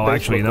poked me on Oh, Facebook,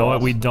 actually, you know what?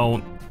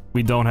 boss.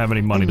 We don't have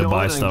any money to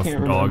buy I stuff can't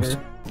for dogs.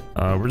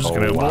 We're just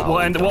gonna we'll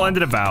end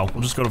it at Val.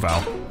 We'll just go to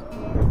Val.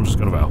 We'll just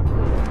go to Val.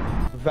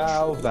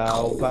 Vow,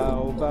 vow,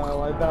 vow,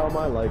 vow, I vow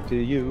my life to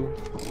you.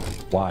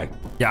 Why?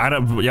 Yeah, I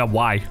don't. Yeah,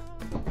 why?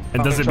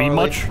 And does it mean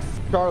much?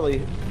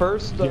 Charlie,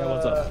 first,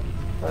 what's up?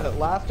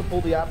 last to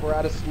pull the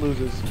apparatus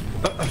loses.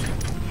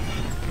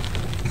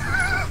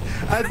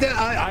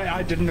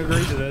 I didn't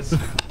agree to this.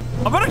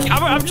 I'm gonna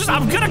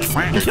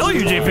kill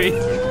you, JP.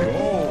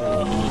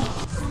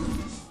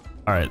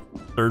 All right,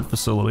 third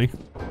facility.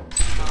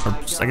 Or,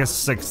 I guess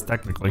 6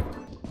 technically.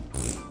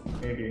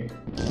 Maybe.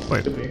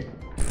 Wait. Could be.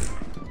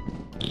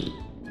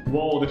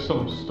 Whoa, there's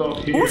some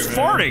stuff here. Who's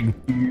farting?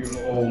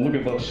 Oh, look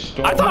at those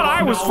stuff. I thought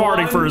I was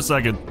farting for a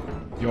second.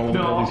 Yo, look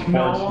at all these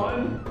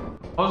farts.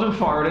 I wasn't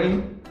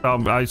farting.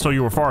 I saw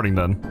you were farting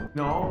then.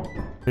 No.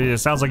 It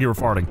sounds like you were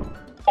farting.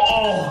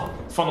 Oh,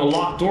 found a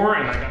locked door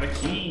and I got a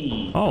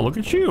key. Oh, look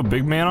at you,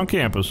 big man on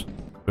campus.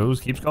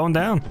 Keeps going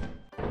down.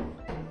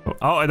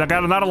 Oh, and I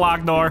got another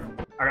locked door.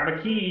 I got a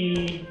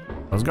key.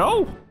 Let's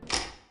go.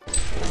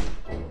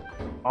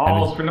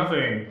 All for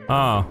nothing.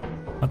 Oh,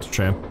 that's a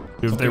shame.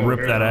 Dude, if they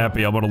rip that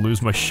appy, I'm gonna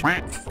lose my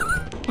shit.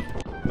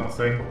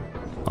 Nothing.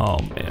 Oh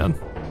man.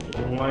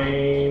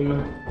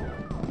 Lame.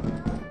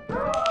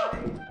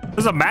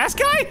 There's a mask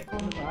guy?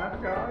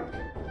 Mask guy?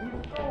 He's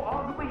so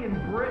ugly and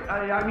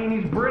I mean,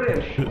 he's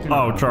British.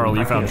 Oh, Charlie,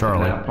 you found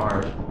Charlie. That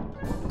part.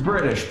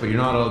 British, but you're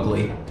not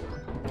ugly. You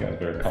guys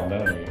better calm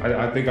down.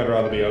 I think I'd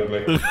rather be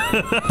ugly.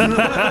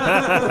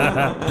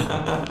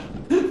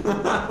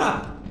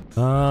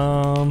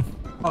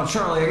 Oh,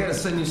 Charlie, I gotta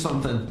send you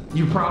something.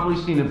 You've probably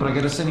seen it, but I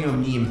gotta send you a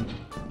meme.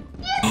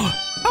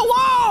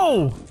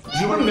 Hello!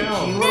 You want a key,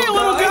 Hey,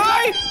 little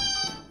guy!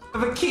 I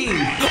have a key.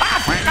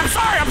 Ah, Frank,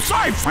 I'm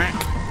sorry, Frank.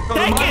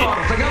 Take it!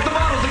 I got the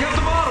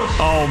bottles.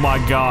 Oh my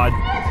god.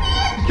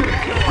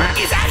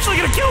 He's actually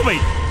gonna kill me!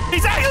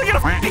 He's actually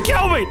gonna fucking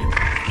kill me!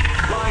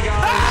 My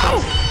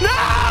God.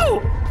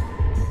 No!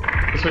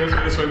 This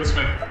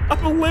way.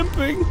 I'm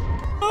limping.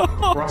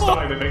 Ross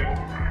died, I think.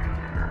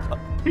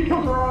 He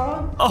comes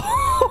around.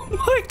 Oh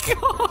my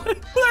god.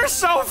 They're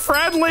so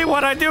friendly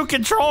when I do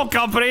Control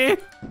Company.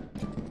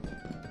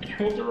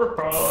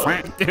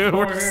 Frank, dude.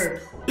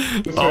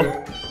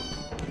 Oh.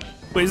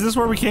 Wait, is this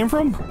where we came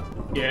from?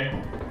 Yeah.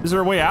 Is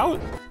there a way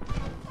out?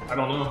 I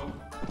don't know.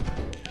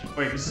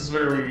 Wait, this is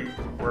where we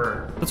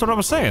were. That's what I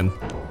was saying.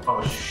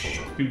 Oh,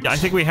 shit. Yeah, I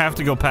think we have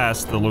to go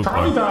past the loop.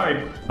 Charlie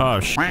died. Oh,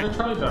 shit.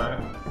 Charlie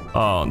died.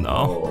 Oh,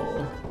 no.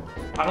 Oh.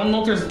 I don't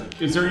know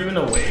if is there even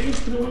a way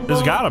to do it?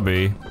 There's gotta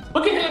be.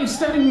 Look at him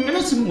standing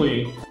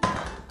menacingly.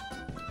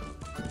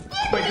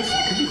 Wait, this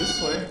could be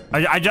this way.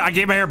 I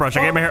gave my hairbrush.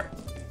 I gave my hair.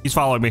 He's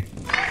following me.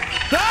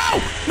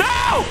 No!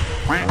 No!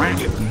 There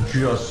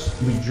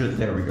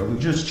we go. We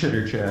just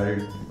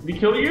chitter-chattered. Did he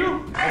kill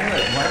you?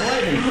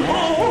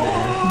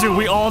 Dude,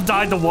 we all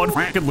died to one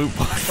fucking loop.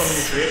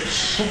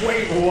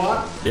 Wait,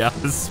 what? Yeah.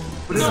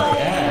 No!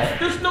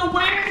 There's no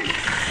way!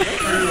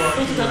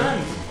 There's dead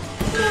end.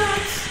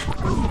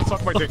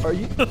 Suck my dick. Are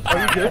you good?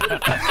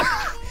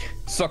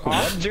 Suck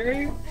what,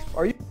 Jerry?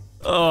 Are you?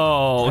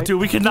 Oh, dude,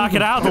 we can knock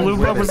it out. The loop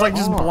was like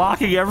just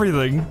blocking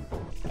everything.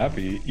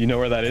 Appy, you know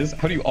where that is?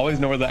 How do you always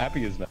know where the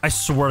Appy is now? I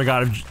swear to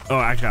God, oh,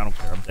 actually, I don't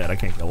care. I'm dead. I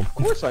can't kill him. Of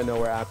course I know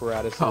where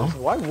apparatus is.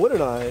 Why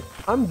wouldn't I?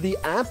 I'm the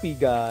appy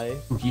guy.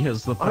 He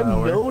has the power.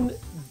 I'm known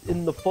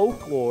in the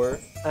folklore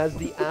as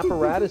the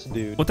apparatus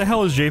dude. What the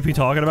hell is JP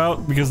talking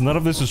about? Because none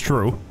of this is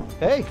true.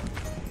 Hey.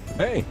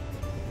 Hey.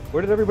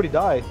 Where did everybody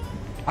die?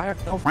 I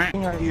have no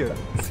fucking idea. I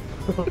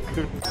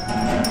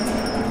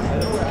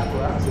know where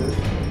apparatus is.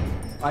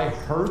 I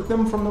heard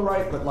them from the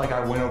right, but like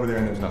I went over there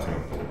and there's nothing.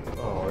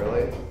 Oh,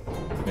 really?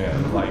 Yeah,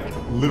 like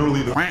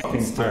literally the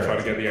fucking Still try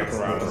to get the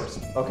apparatus.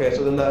 Okay,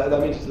 so then that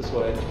means it's this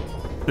way.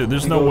 Dude,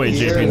 there's no way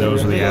JP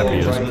knows where the appy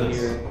is.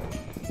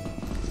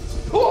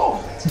 Oh!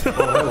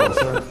 Hello,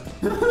 sir.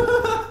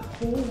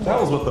 That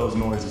was what those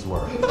noises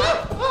were.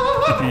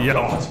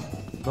 Yeah.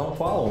 Don't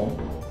follow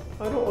them.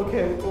 I don't.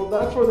 Okay, well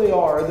that's where they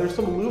are. There's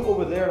some loot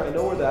over there, and I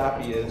know where the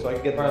appy is, so I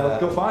can get. All right, let's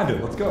go find it.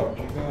 Let's go.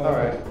 All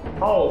right.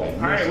 Oh, all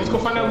right. Let's go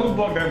find that loot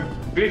bug. That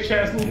bitch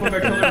ass loot bug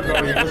that killed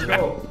everybody. Let's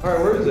go. All right,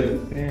 where is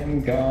it?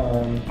 And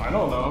gone. I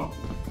don't know.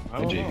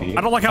 I don't know.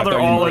 I don't like how they're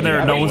all in there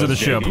and no one's in the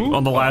ship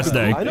on the last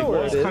day. I know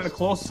where it It was kind of is.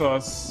 close to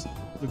us.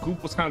 The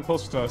goop was kind of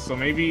close to us, so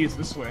maybe it's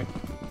this way.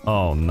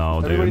 Oh no,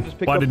 Everybody dude. just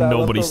pick Why up did that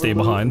nobody leftover stay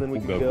loot, behind? And then we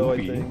can go, I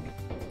think.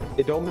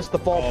 Hey, don't miss the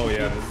fall. Oh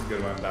yeah, this is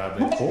good one, bad.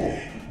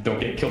 Don't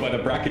get killed by the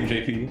bracken,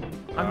 JP.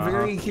 I'm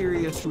very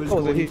curious who is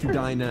Oh, going to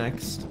die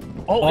next.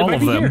 Oh, All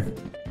of them.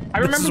 I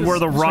remember This is where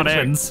the run wait.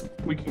 ends.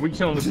 We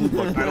kill this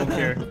book. I don't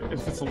care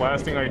if it's the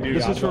last thing I do.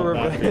 This is for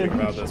revenge.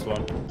 About this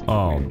one.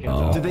 Oh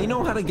no. Do they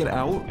know how to get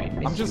out?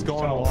 I'm just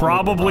going along.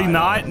 Probably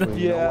not.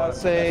 Yeah,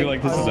 same. I feel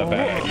like this is a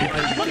bad idea.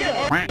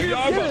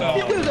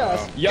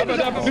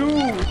 Yabba-dabba-doo!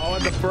 Oh,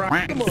 and the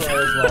brack.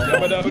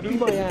 Yabba-dabba-doo!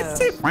 My ass.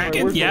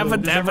 Fucking yabba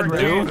dabba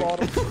do.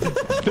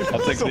 I'll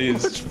take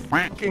these.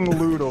 Fucking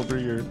loot over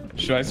here.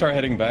 Should I start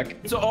heading back?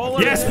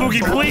 Yes, Spooky,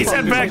 please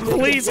head back.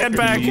 Please head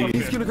back.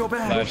 He's gonna go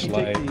back.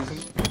 Flashlight.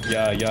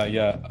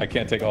 Yeah. I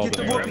can't take all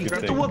Get the whoopee,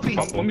 get the whoopee.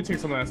 Let me take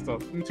some of that stuff.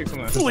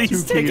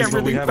 Please take keys,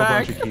 but we everything have a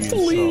back. bunch of keys, so-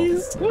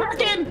 Please.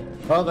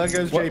 Oh, there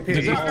goes What? Did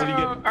JP. he already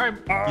get? Alright.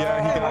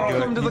 Yeah, he got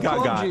Welcome to good. the He got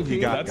club, got. JP. He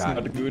got That's got.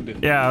 not good.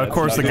 Yeah, of That's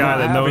course, the not guy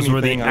good. that have knows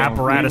where the anything, I don't-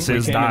 apparatus We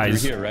is came in through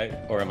dies. here, right?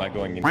 Or am I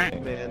going in?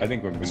 I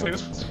think we're moving.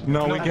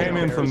 No, we came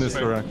in from this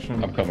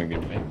direction. I'm coming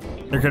your way.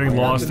 They're getting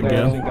lost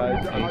again.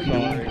 I'm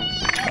sorry.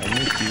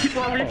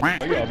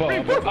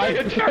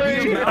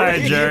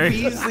 Hi, Jerry.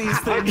 These things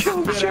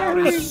spit out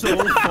is so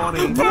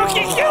funny.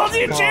 Pookie killed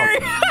you, Jerry.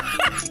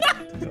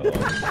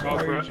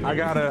 I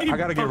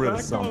gotta get rid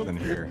of something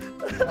here.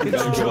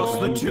 It's just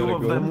the two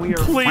of them. We are.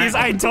 Please,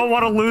 I don't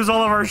want to lose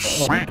all of our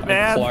shit,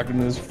 man.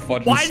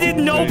 Why did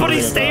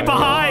nobody stay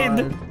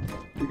behind?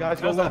 You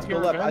guys go left, go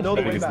left. I know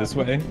the I think way it's back. this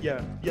way.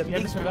 Yeah.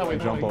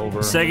 Jump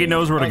over. Seggy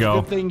knows where to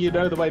go. Good thing you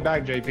know the way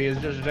back, JP.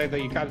 It's just a shame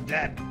that you kind of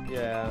dead.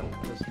 Yeah,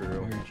 that's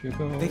true.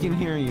 They can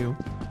hear you.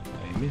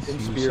 I miss you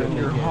Spirit in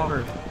your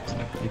heart.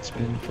 It's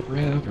been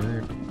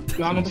forever.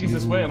 I don't think it's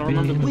this way. I don't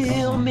remember.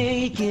 We'll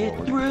make it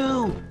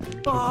through.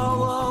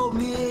 Follow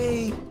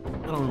me.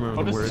 I don't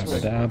remember the words.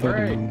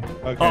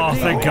 Oh,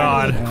 thank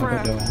God.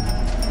 Crap.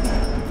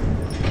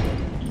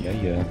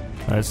 Yeah.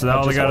 Alright, so now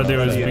all they gotta do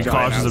is be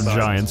cautious of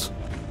giants.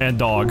 And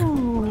dog.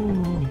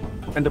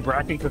 And the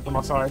bracken could come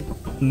outside.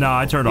 Nah,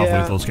 I turned off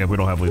lethal escape. We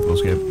don't have lethal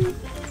escape.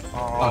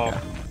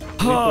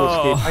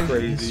 Escape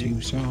crazy.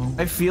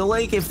 I feel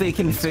like if they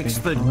can fix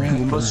the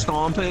Goomba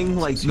stomping,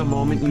 like the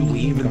moment you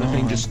leave and the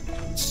thing just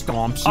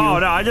stomps you. Oh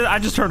no, I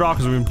just turned off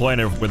because we've been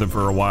playing it with it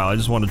for a while. I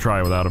just wanted to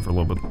try it without it for a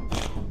little bit.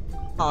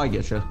 Oh, I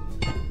get you.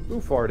 Who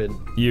farted?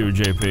 You,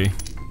 JP.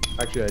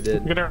 Actually, I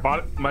did. Get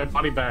my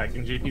body back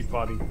in JP's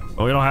body.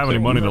 Oh, we don't have any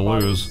money to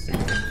lose.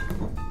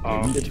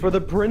 It's for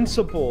the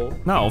principal.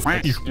 No,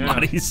 f your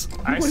bodies.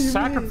 I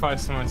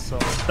sacrificed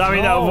myself. I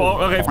mean,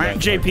 okay, f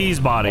JP's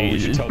body.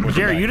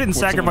 Jerry, you didn't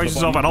sacrifice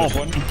yourself at all.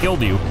 He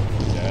killed you.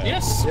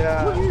 Yes.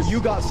 Yeah, you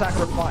got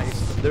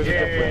sacrificed. There's a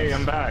difference. Yay,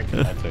 I'm back.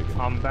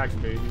 I'm back,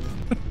 baby.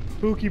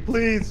 Pookie,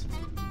 please.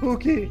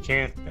 Pookie.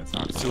 Can't.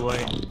 It's too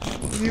late.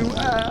 You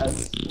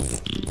ass.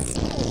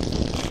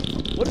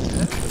 What is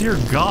that? Dear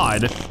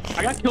God.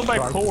 I got killed by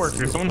a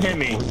coworker. Someone hit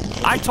me.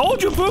 I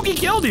told you Pookie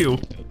killed you.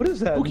 What is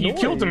that? You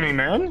killed me,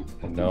 man.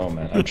 No,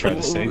 man. I'm trying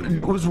to save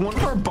you. Was one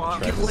of our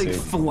bodies like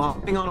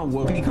flopping on a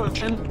whoopee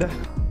cushion?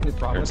 It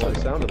probably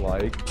sounded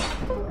like.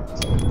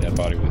 That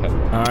body was heavy.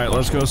 All right,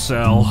 let's go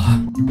sell.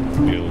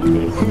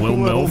 Will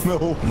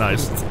Milf.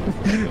 Nice.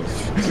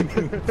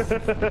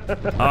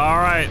 All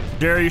right,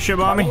 Jerry, you ship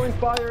on me?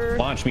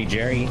 Launch me,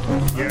 Jerry.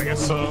 Yeah, I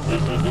guess so.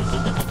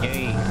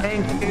 Yay.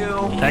 Thank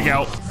you. Heck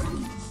out.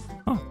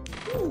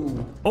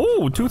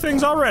 Oh, 2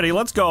 things already.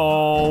 Let's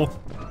go.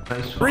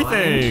 Nice 3 find.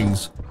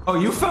 things. Oh,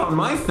 you found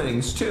my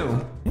things too.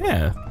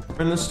 Yeah.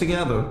 We're in this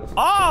together.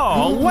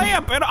 Oh,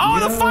 lamp and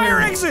the fire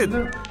exit.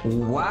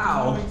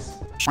 Wow.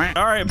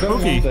 All right,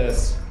 Pookie.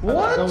 What?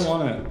 I don't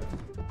want it.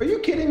 Are you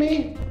kidding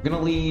me? I'm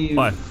gonna leave.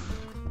 What?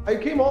 I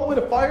came all the way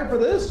to fire for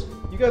this?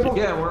 You guys want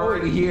Yeah, we're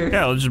already here.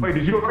 Yeah, let's just. Wait,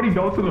 did you already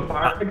go to the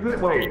fire exit?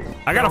 Wait.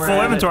 I got a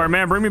full inventory,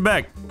 man. Bring me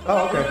back.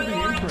 Oh, okay.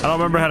 I don't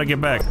remember how to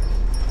get back.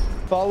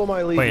 Follow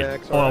my lead, Wait.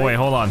 Max. Oh, wait.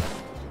 Hold on.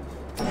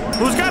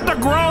 Who's got the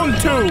groan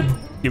tube?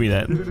 Give me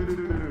that.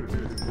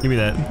 Give me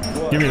that.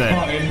 Give me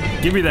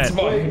that. Give me that.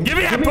 Give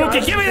me that,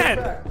 Pookie. Give me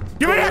that.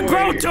 Give me that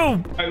groan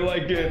tube. I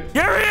like it.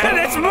 Give me it.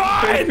 It's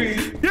mine.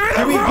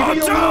 Give me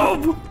the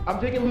groan tube. I'm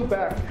taking loot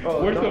back.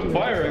 Oh, Where's not the two-handed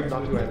fire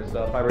stuff, Not two-handed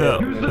stuff.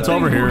 Yeah, it's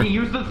over here.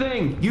 Use the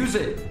thing. Use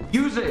it.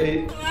 Use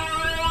it.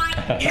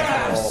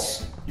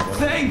 Yes.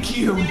 Thank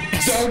you.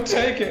 Don't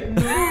take it.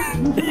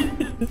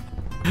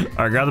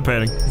 All right, grab the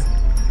painting.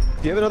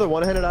 Do you have another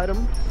one-handed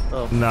item?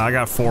 Oh. No, I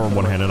got 4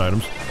 one-handed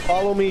items.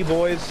 Follow me,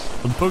 boys.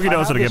 Pookie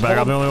knows how to get back.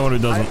 I'm the only one who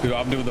doesn't. Dude,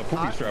 I'm doing the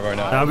Pookie strat right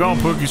now. I'm going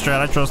Pookie strat.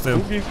 I trust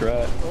him. Pookie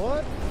strat.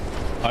 What?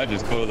 I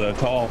just go to the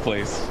tall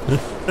place.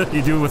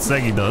 You do what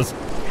Seggy does.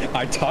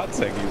 I taught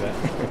Segi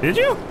that. Did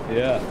you?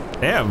 Yeah.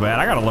 Damn, man.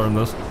 I gotta learn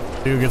this.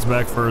 See who gets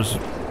back first.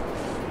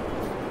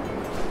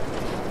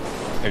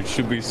 It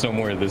should be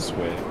somewhere this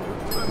way.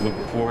 Look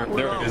for it.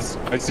 There it is.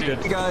 I see it.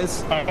 Hey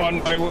guys. I'm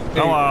on my way.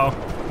 Hello.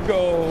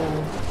 Go.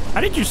 How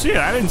did you see it?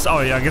 I didn't.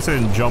 Oh yeah, I guess I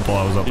didn't jump while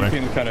I was up You there.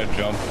 can kind of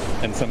jump,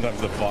 and sometimes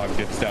the fog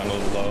dips down a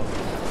little low.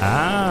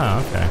 Ah,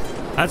 okay.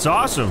 That's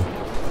awesome.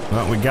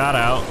 Well, we got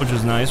out, which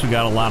is nice. We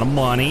got a lot of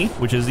money,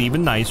 which is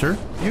even nicer.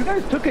 You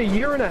guys took a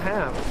year and a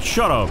half.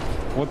 Shut up.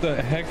 What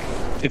the heck?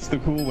 It's the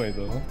cool way,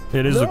 though.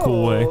 It is a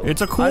cool way.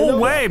 It's a cool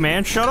way,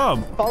 man. Shut up.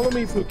 Follow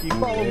me, 𝗠𝗶𝘁.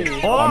 Follow me.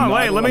 Hold on,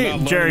 wait. Let me.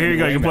 Jerry, here you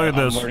go. You can play with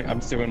this. I'm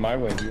doing my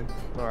way, dude.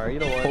 All right, you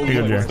know what? Here you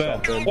go, What's Jerry.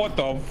 that? What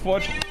the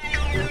fuck?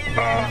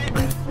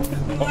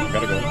 Oh,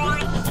 gotta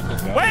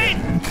go.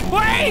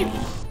 Wait!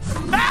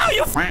 Ow,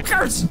 you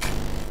fuckers!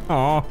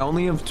 Aw. I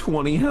only have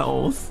 20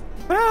 health.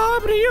 What the hell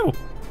happened to you?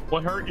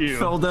 What hurt you?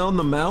 Fell down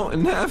the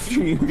mountain after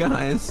you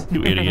guys.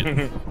 You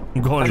idiot.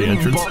 I'm going I to the didn't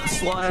entrance. butt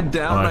slide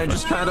down. Alright. I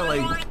just kind of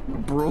like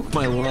broke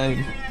my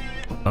leg.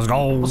 Let's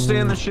go. We'll stay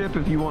in the ship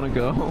if you want to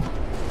go.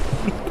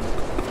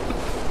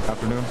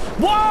 Afternoon.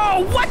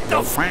 Whoa! What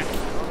the fuck?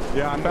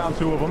 Yeah, I found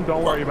 2 of them.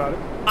 Don't worry about it.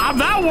 I'm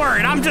not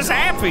worried. I'm just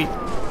happy.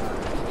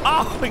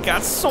 Oh, we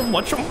got so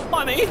much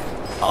money.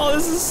 Oh,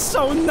 this is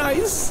so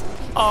nice.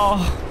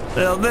 Oh,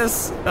 well,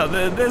 this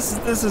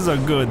is a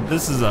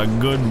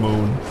good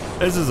moon.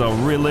 This is a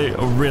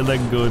really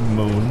good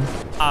moon.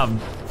 I'm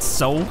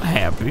so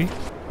happy.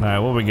 All right,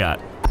 what we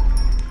got?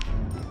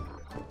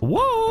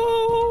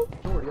 Whoa!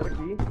 You got a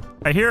key?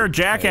 I hear a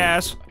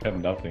jackass. I have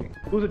nothing.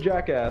 Who's a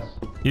jackass?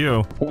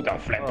 You. Who the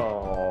flip?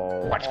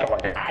 Oh. What's going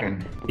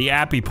on? The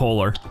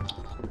𝗏𝗏𝗄𝗨.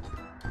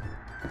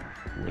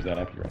 Where's that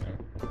happy right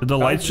now? Did the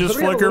lights just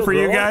flicker for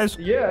you guys?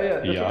 Yeah.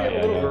 Does somebody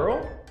have a little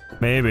girl?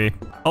 Maybe.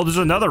 Oh, there's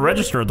another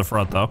register at the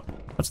front, though.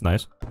 That's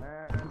nice.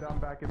 And I'm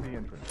back in the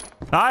entrance.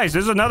 Nice.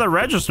 There's another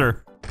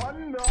register.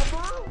 Another?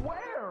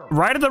 Where?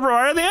 Right at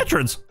the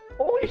entrance.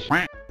 Holy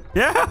shit.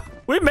 Yeah,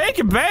 we make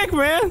it back,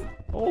 man.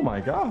 Oh my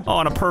god.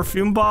 On a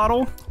perfume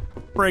bottle.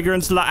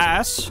 Fragrance la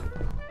ass.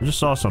 I just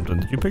saw something.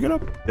 Did you pick it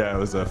up? Yeah, it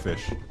was a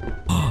fish.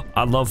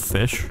 I love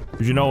fish.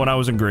 Did you know when I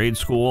was in grade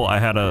school,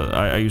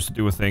 I used to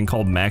do a thing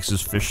called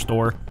Max's Fish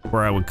Store,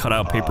 where I would cut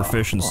out paper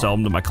fish and sell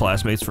them to my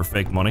classmates for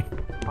fake money.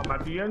 I'm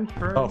at the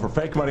entrance. Oh, for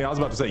fake money? I was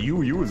about to say you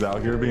was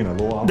out here being a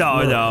little.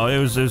 No, it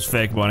was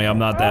fake money. I'm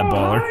not that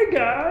baller. Hi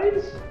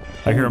guys.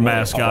 I hear a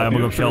masked guy. I'm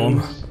gonna go kill him.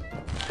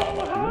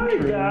 Hi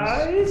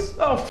guys.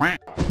 Oh, I'm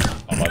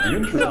at the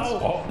entrance.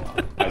 Oh,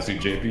 I see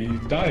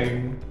JP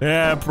dying.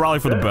 Yeah, probably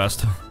for the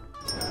best.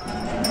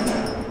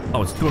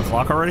 Oh, it's 2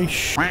 o'clock already?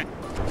 Shit.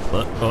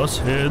 Let us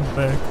head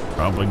back.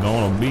 Probably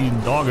gonna be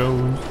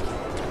doggos.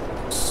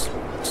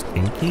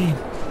 Stinky?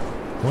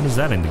 What does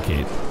that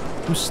indicate?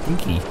 Who's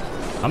stinky?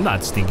 I'm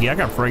not stinky. I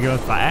got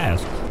fragrance my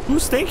ass.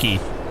 Who's stinky?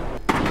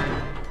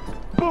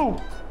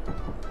 Boo!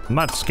 I'm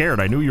not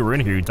scared. I knew you were in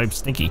here. You typed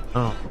stinky.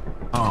 Oh.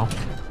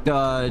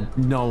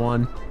 No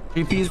one.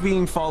 If he's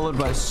being followed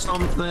by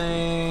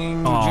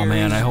something. Oh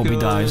man, I hope he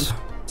dies.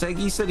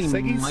 𝗠𝗏𝗁 said he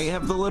might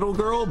have the little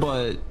girl,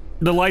 but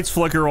The lights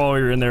flicker while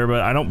you're in there,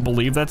 but I don't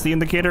believe that's the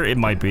indicator. It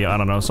might be. I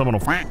don't know. Someone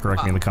will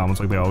correct me in the comments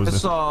like they always I do.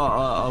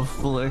 saw a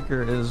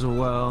flicker as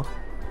well.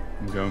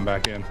 I'm going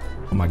back in.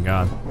 Oh my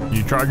god. Did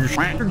you charge your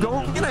You're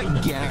going in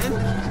again?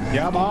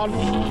 Yeah, I'm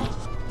on.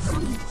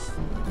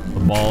 The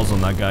balls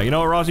on that guy. You know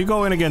what, Ross? You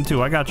go in again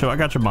too. I got your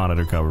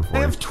monitor covered for I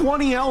you. have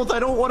 20 health. I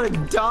don't want to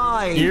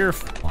die. You're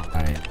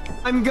fine.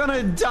 I'm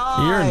gonna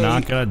die. You're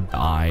not gonna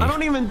die. I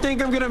don't even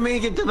think I'm gonna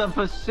make it to the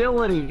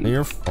facility.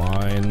 You're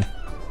fine.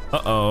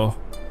 Uh-oh.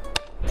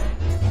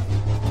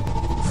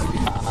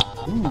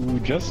 Ooh,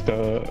 just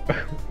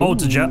Oh,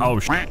 it's a jet. Oh,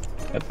 shit.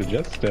 That's a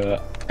just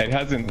it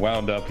hasn't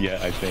wound up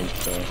yet, I think,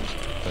 so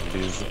but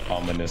it is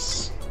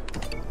ominous.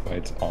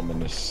 It's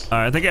ominous. All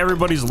right, I think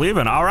everybody's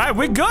leaving. All right,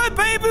 we good,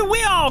 baby.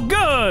 We all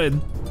good.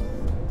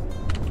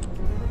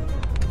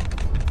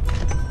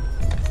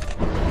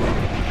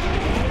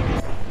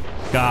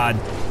 God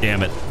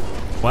damn it.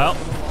 Well,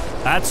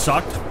 that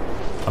sucked.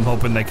 I'm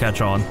hoping they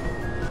catch on.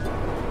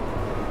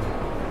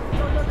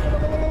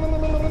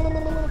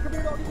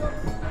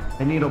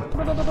 I need a.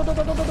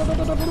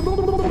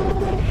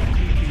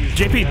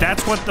 JP,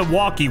 that's what the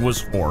walkie was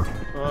for.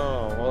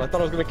 Oh, well, I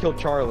thought I was gonna kill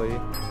Charlie.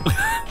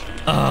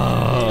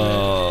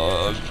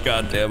 Oh,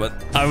 god damn it.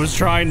 I was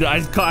trying to,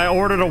 I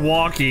ordered a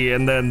walkie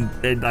and then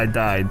I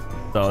died.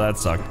 So that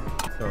sucked.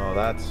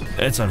 Oh,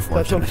 It's unfortunate.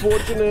 that's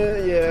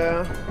unfortunate,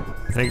 yeah.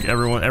 I think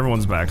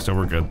everyone's back, so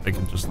we're good. They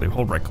can just leave.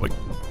 Hold right click.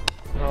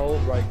 I'll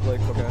right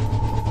click, okay.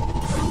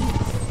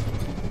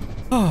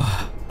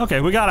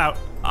 Okay, we got out.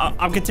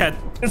 I'm content.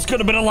 This could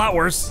have been a lot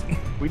worse.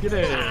 We did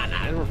it.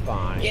 And we're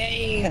fine.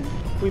 Yay!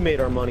 We made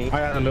our money. I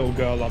had a little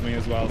girl on me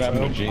as well, so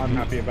happened to I'm JP?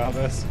 happy about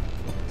this.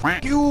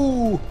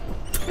 You.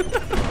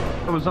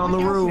 I was on the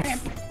roof.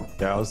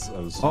 Yeah, I was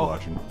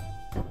watching.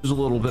 There's a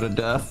little bit of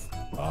death.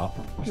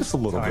 Just a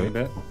little Tiny bit.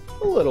 bit.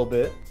 A little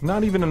bit.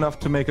 Not even enough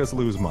to make us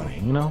lose money,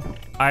 you know?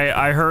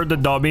 I heard the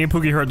dog. Me and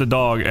Pookie heard the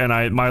dog,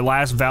 and my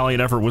last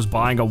valiant effort was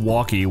buying a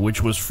walkie,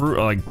 which was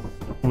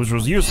which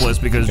was useless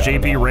because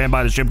JP ran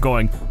by the ship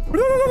going.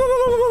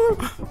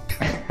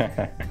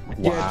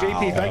 Yeah,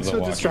 JP, thanks for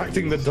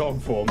distracting the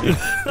dog for me.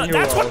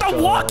 That's what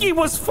the walkie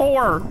was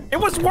for. It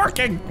was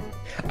working.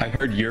 I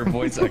heard your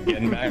voice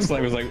again, Max.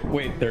 I was like,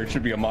 wait, there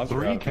should be a monster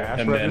 3 out there. cash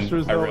And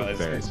registers, then I though? realized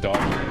Fair. it's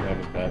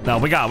dog. No,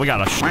 we got a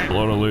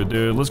shitload of loot,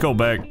 dude. Let's go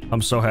back.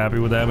 I'm so happy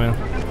with that, man.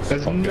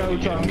 There's no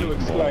time to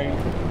explain.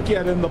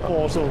 Get in the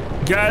portal.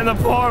 Get in the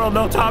portal.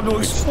 No time to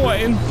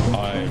explain.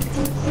 I'm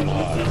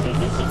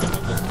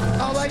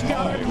Oh my god!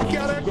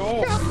 Gotta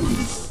go.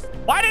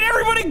 Why did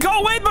everybody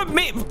go in but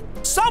me?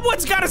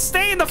 Someone's gotta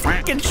stay in the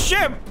fucking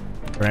ship.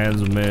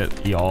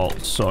 Transmit, y'all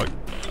suck.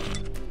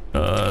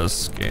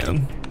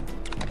 Scan.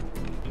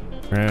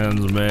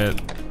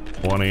 Transmit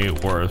 20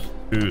 worth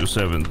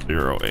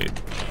 2708.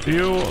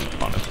 View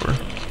monitor.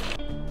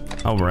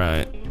 All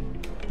right.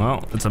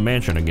 Well, it's a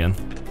mansion again.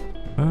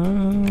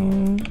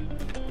 Am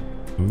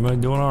I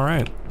doing all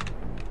right?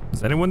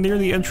 Is anyone near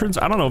the entrance?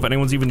 I don't know if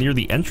anyone's even near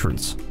the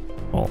entrance.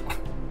 Well,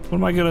 what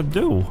am I gonna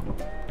do?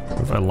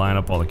 What if I line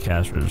up all the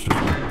cash registers?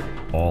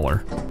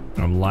 Baller.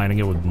 And I'm lining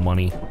it with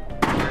money.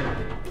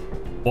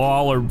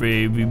 Baller,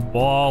 baby,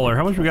 baller.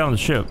 How much we got on the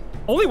ship?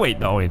 Only wait,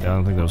 no wait, I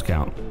don't think those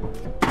count.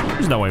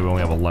 There's no way we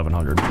only have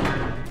 1,100.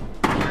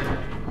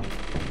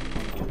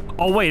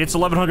 Oh wait, it's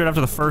 1,100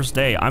 after the first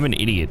day. I'm an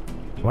idiot.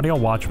 Why do y'all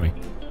watch me?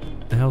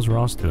 What the hell's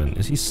Ross doing?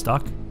 Is he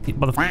stuck? He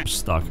motherfucker's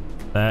stuck.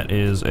 That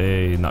is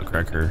a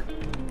nutcracker.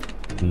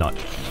 Nut.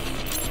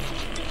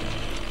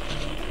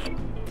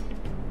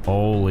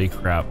 Holy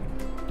crap.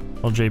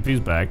 Well, JP's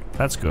back.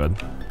 That's good.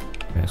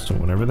 Okay, so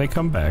whenever they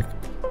come back,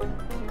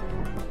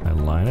 I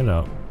line it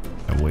up.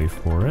 I wait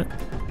for it.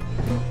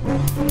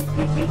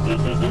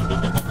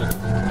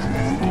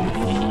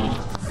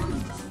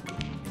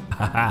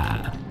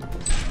 Haha.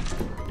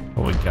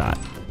 What we got?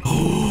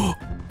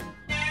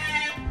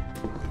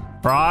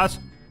 Ross?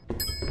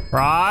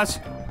 Ross?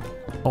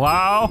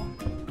 Hello?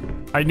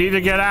 I need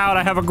to get out.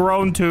 I have a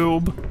groan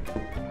tube.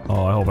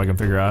 Oh, I hope I can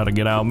figure out how to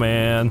get out,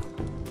 man.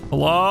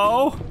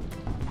 Hello?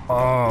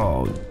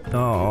 Oh,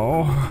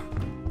 no.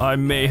 I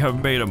may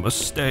have made a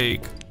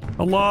mistake.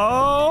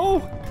 Hello?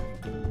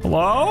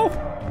 Hello?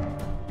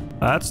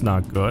 That's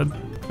not good.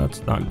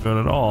 That's not good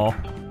at all.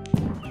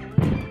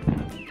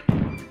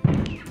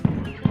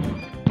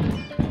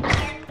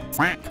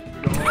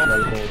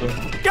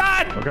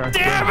 God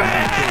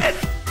damn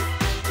it!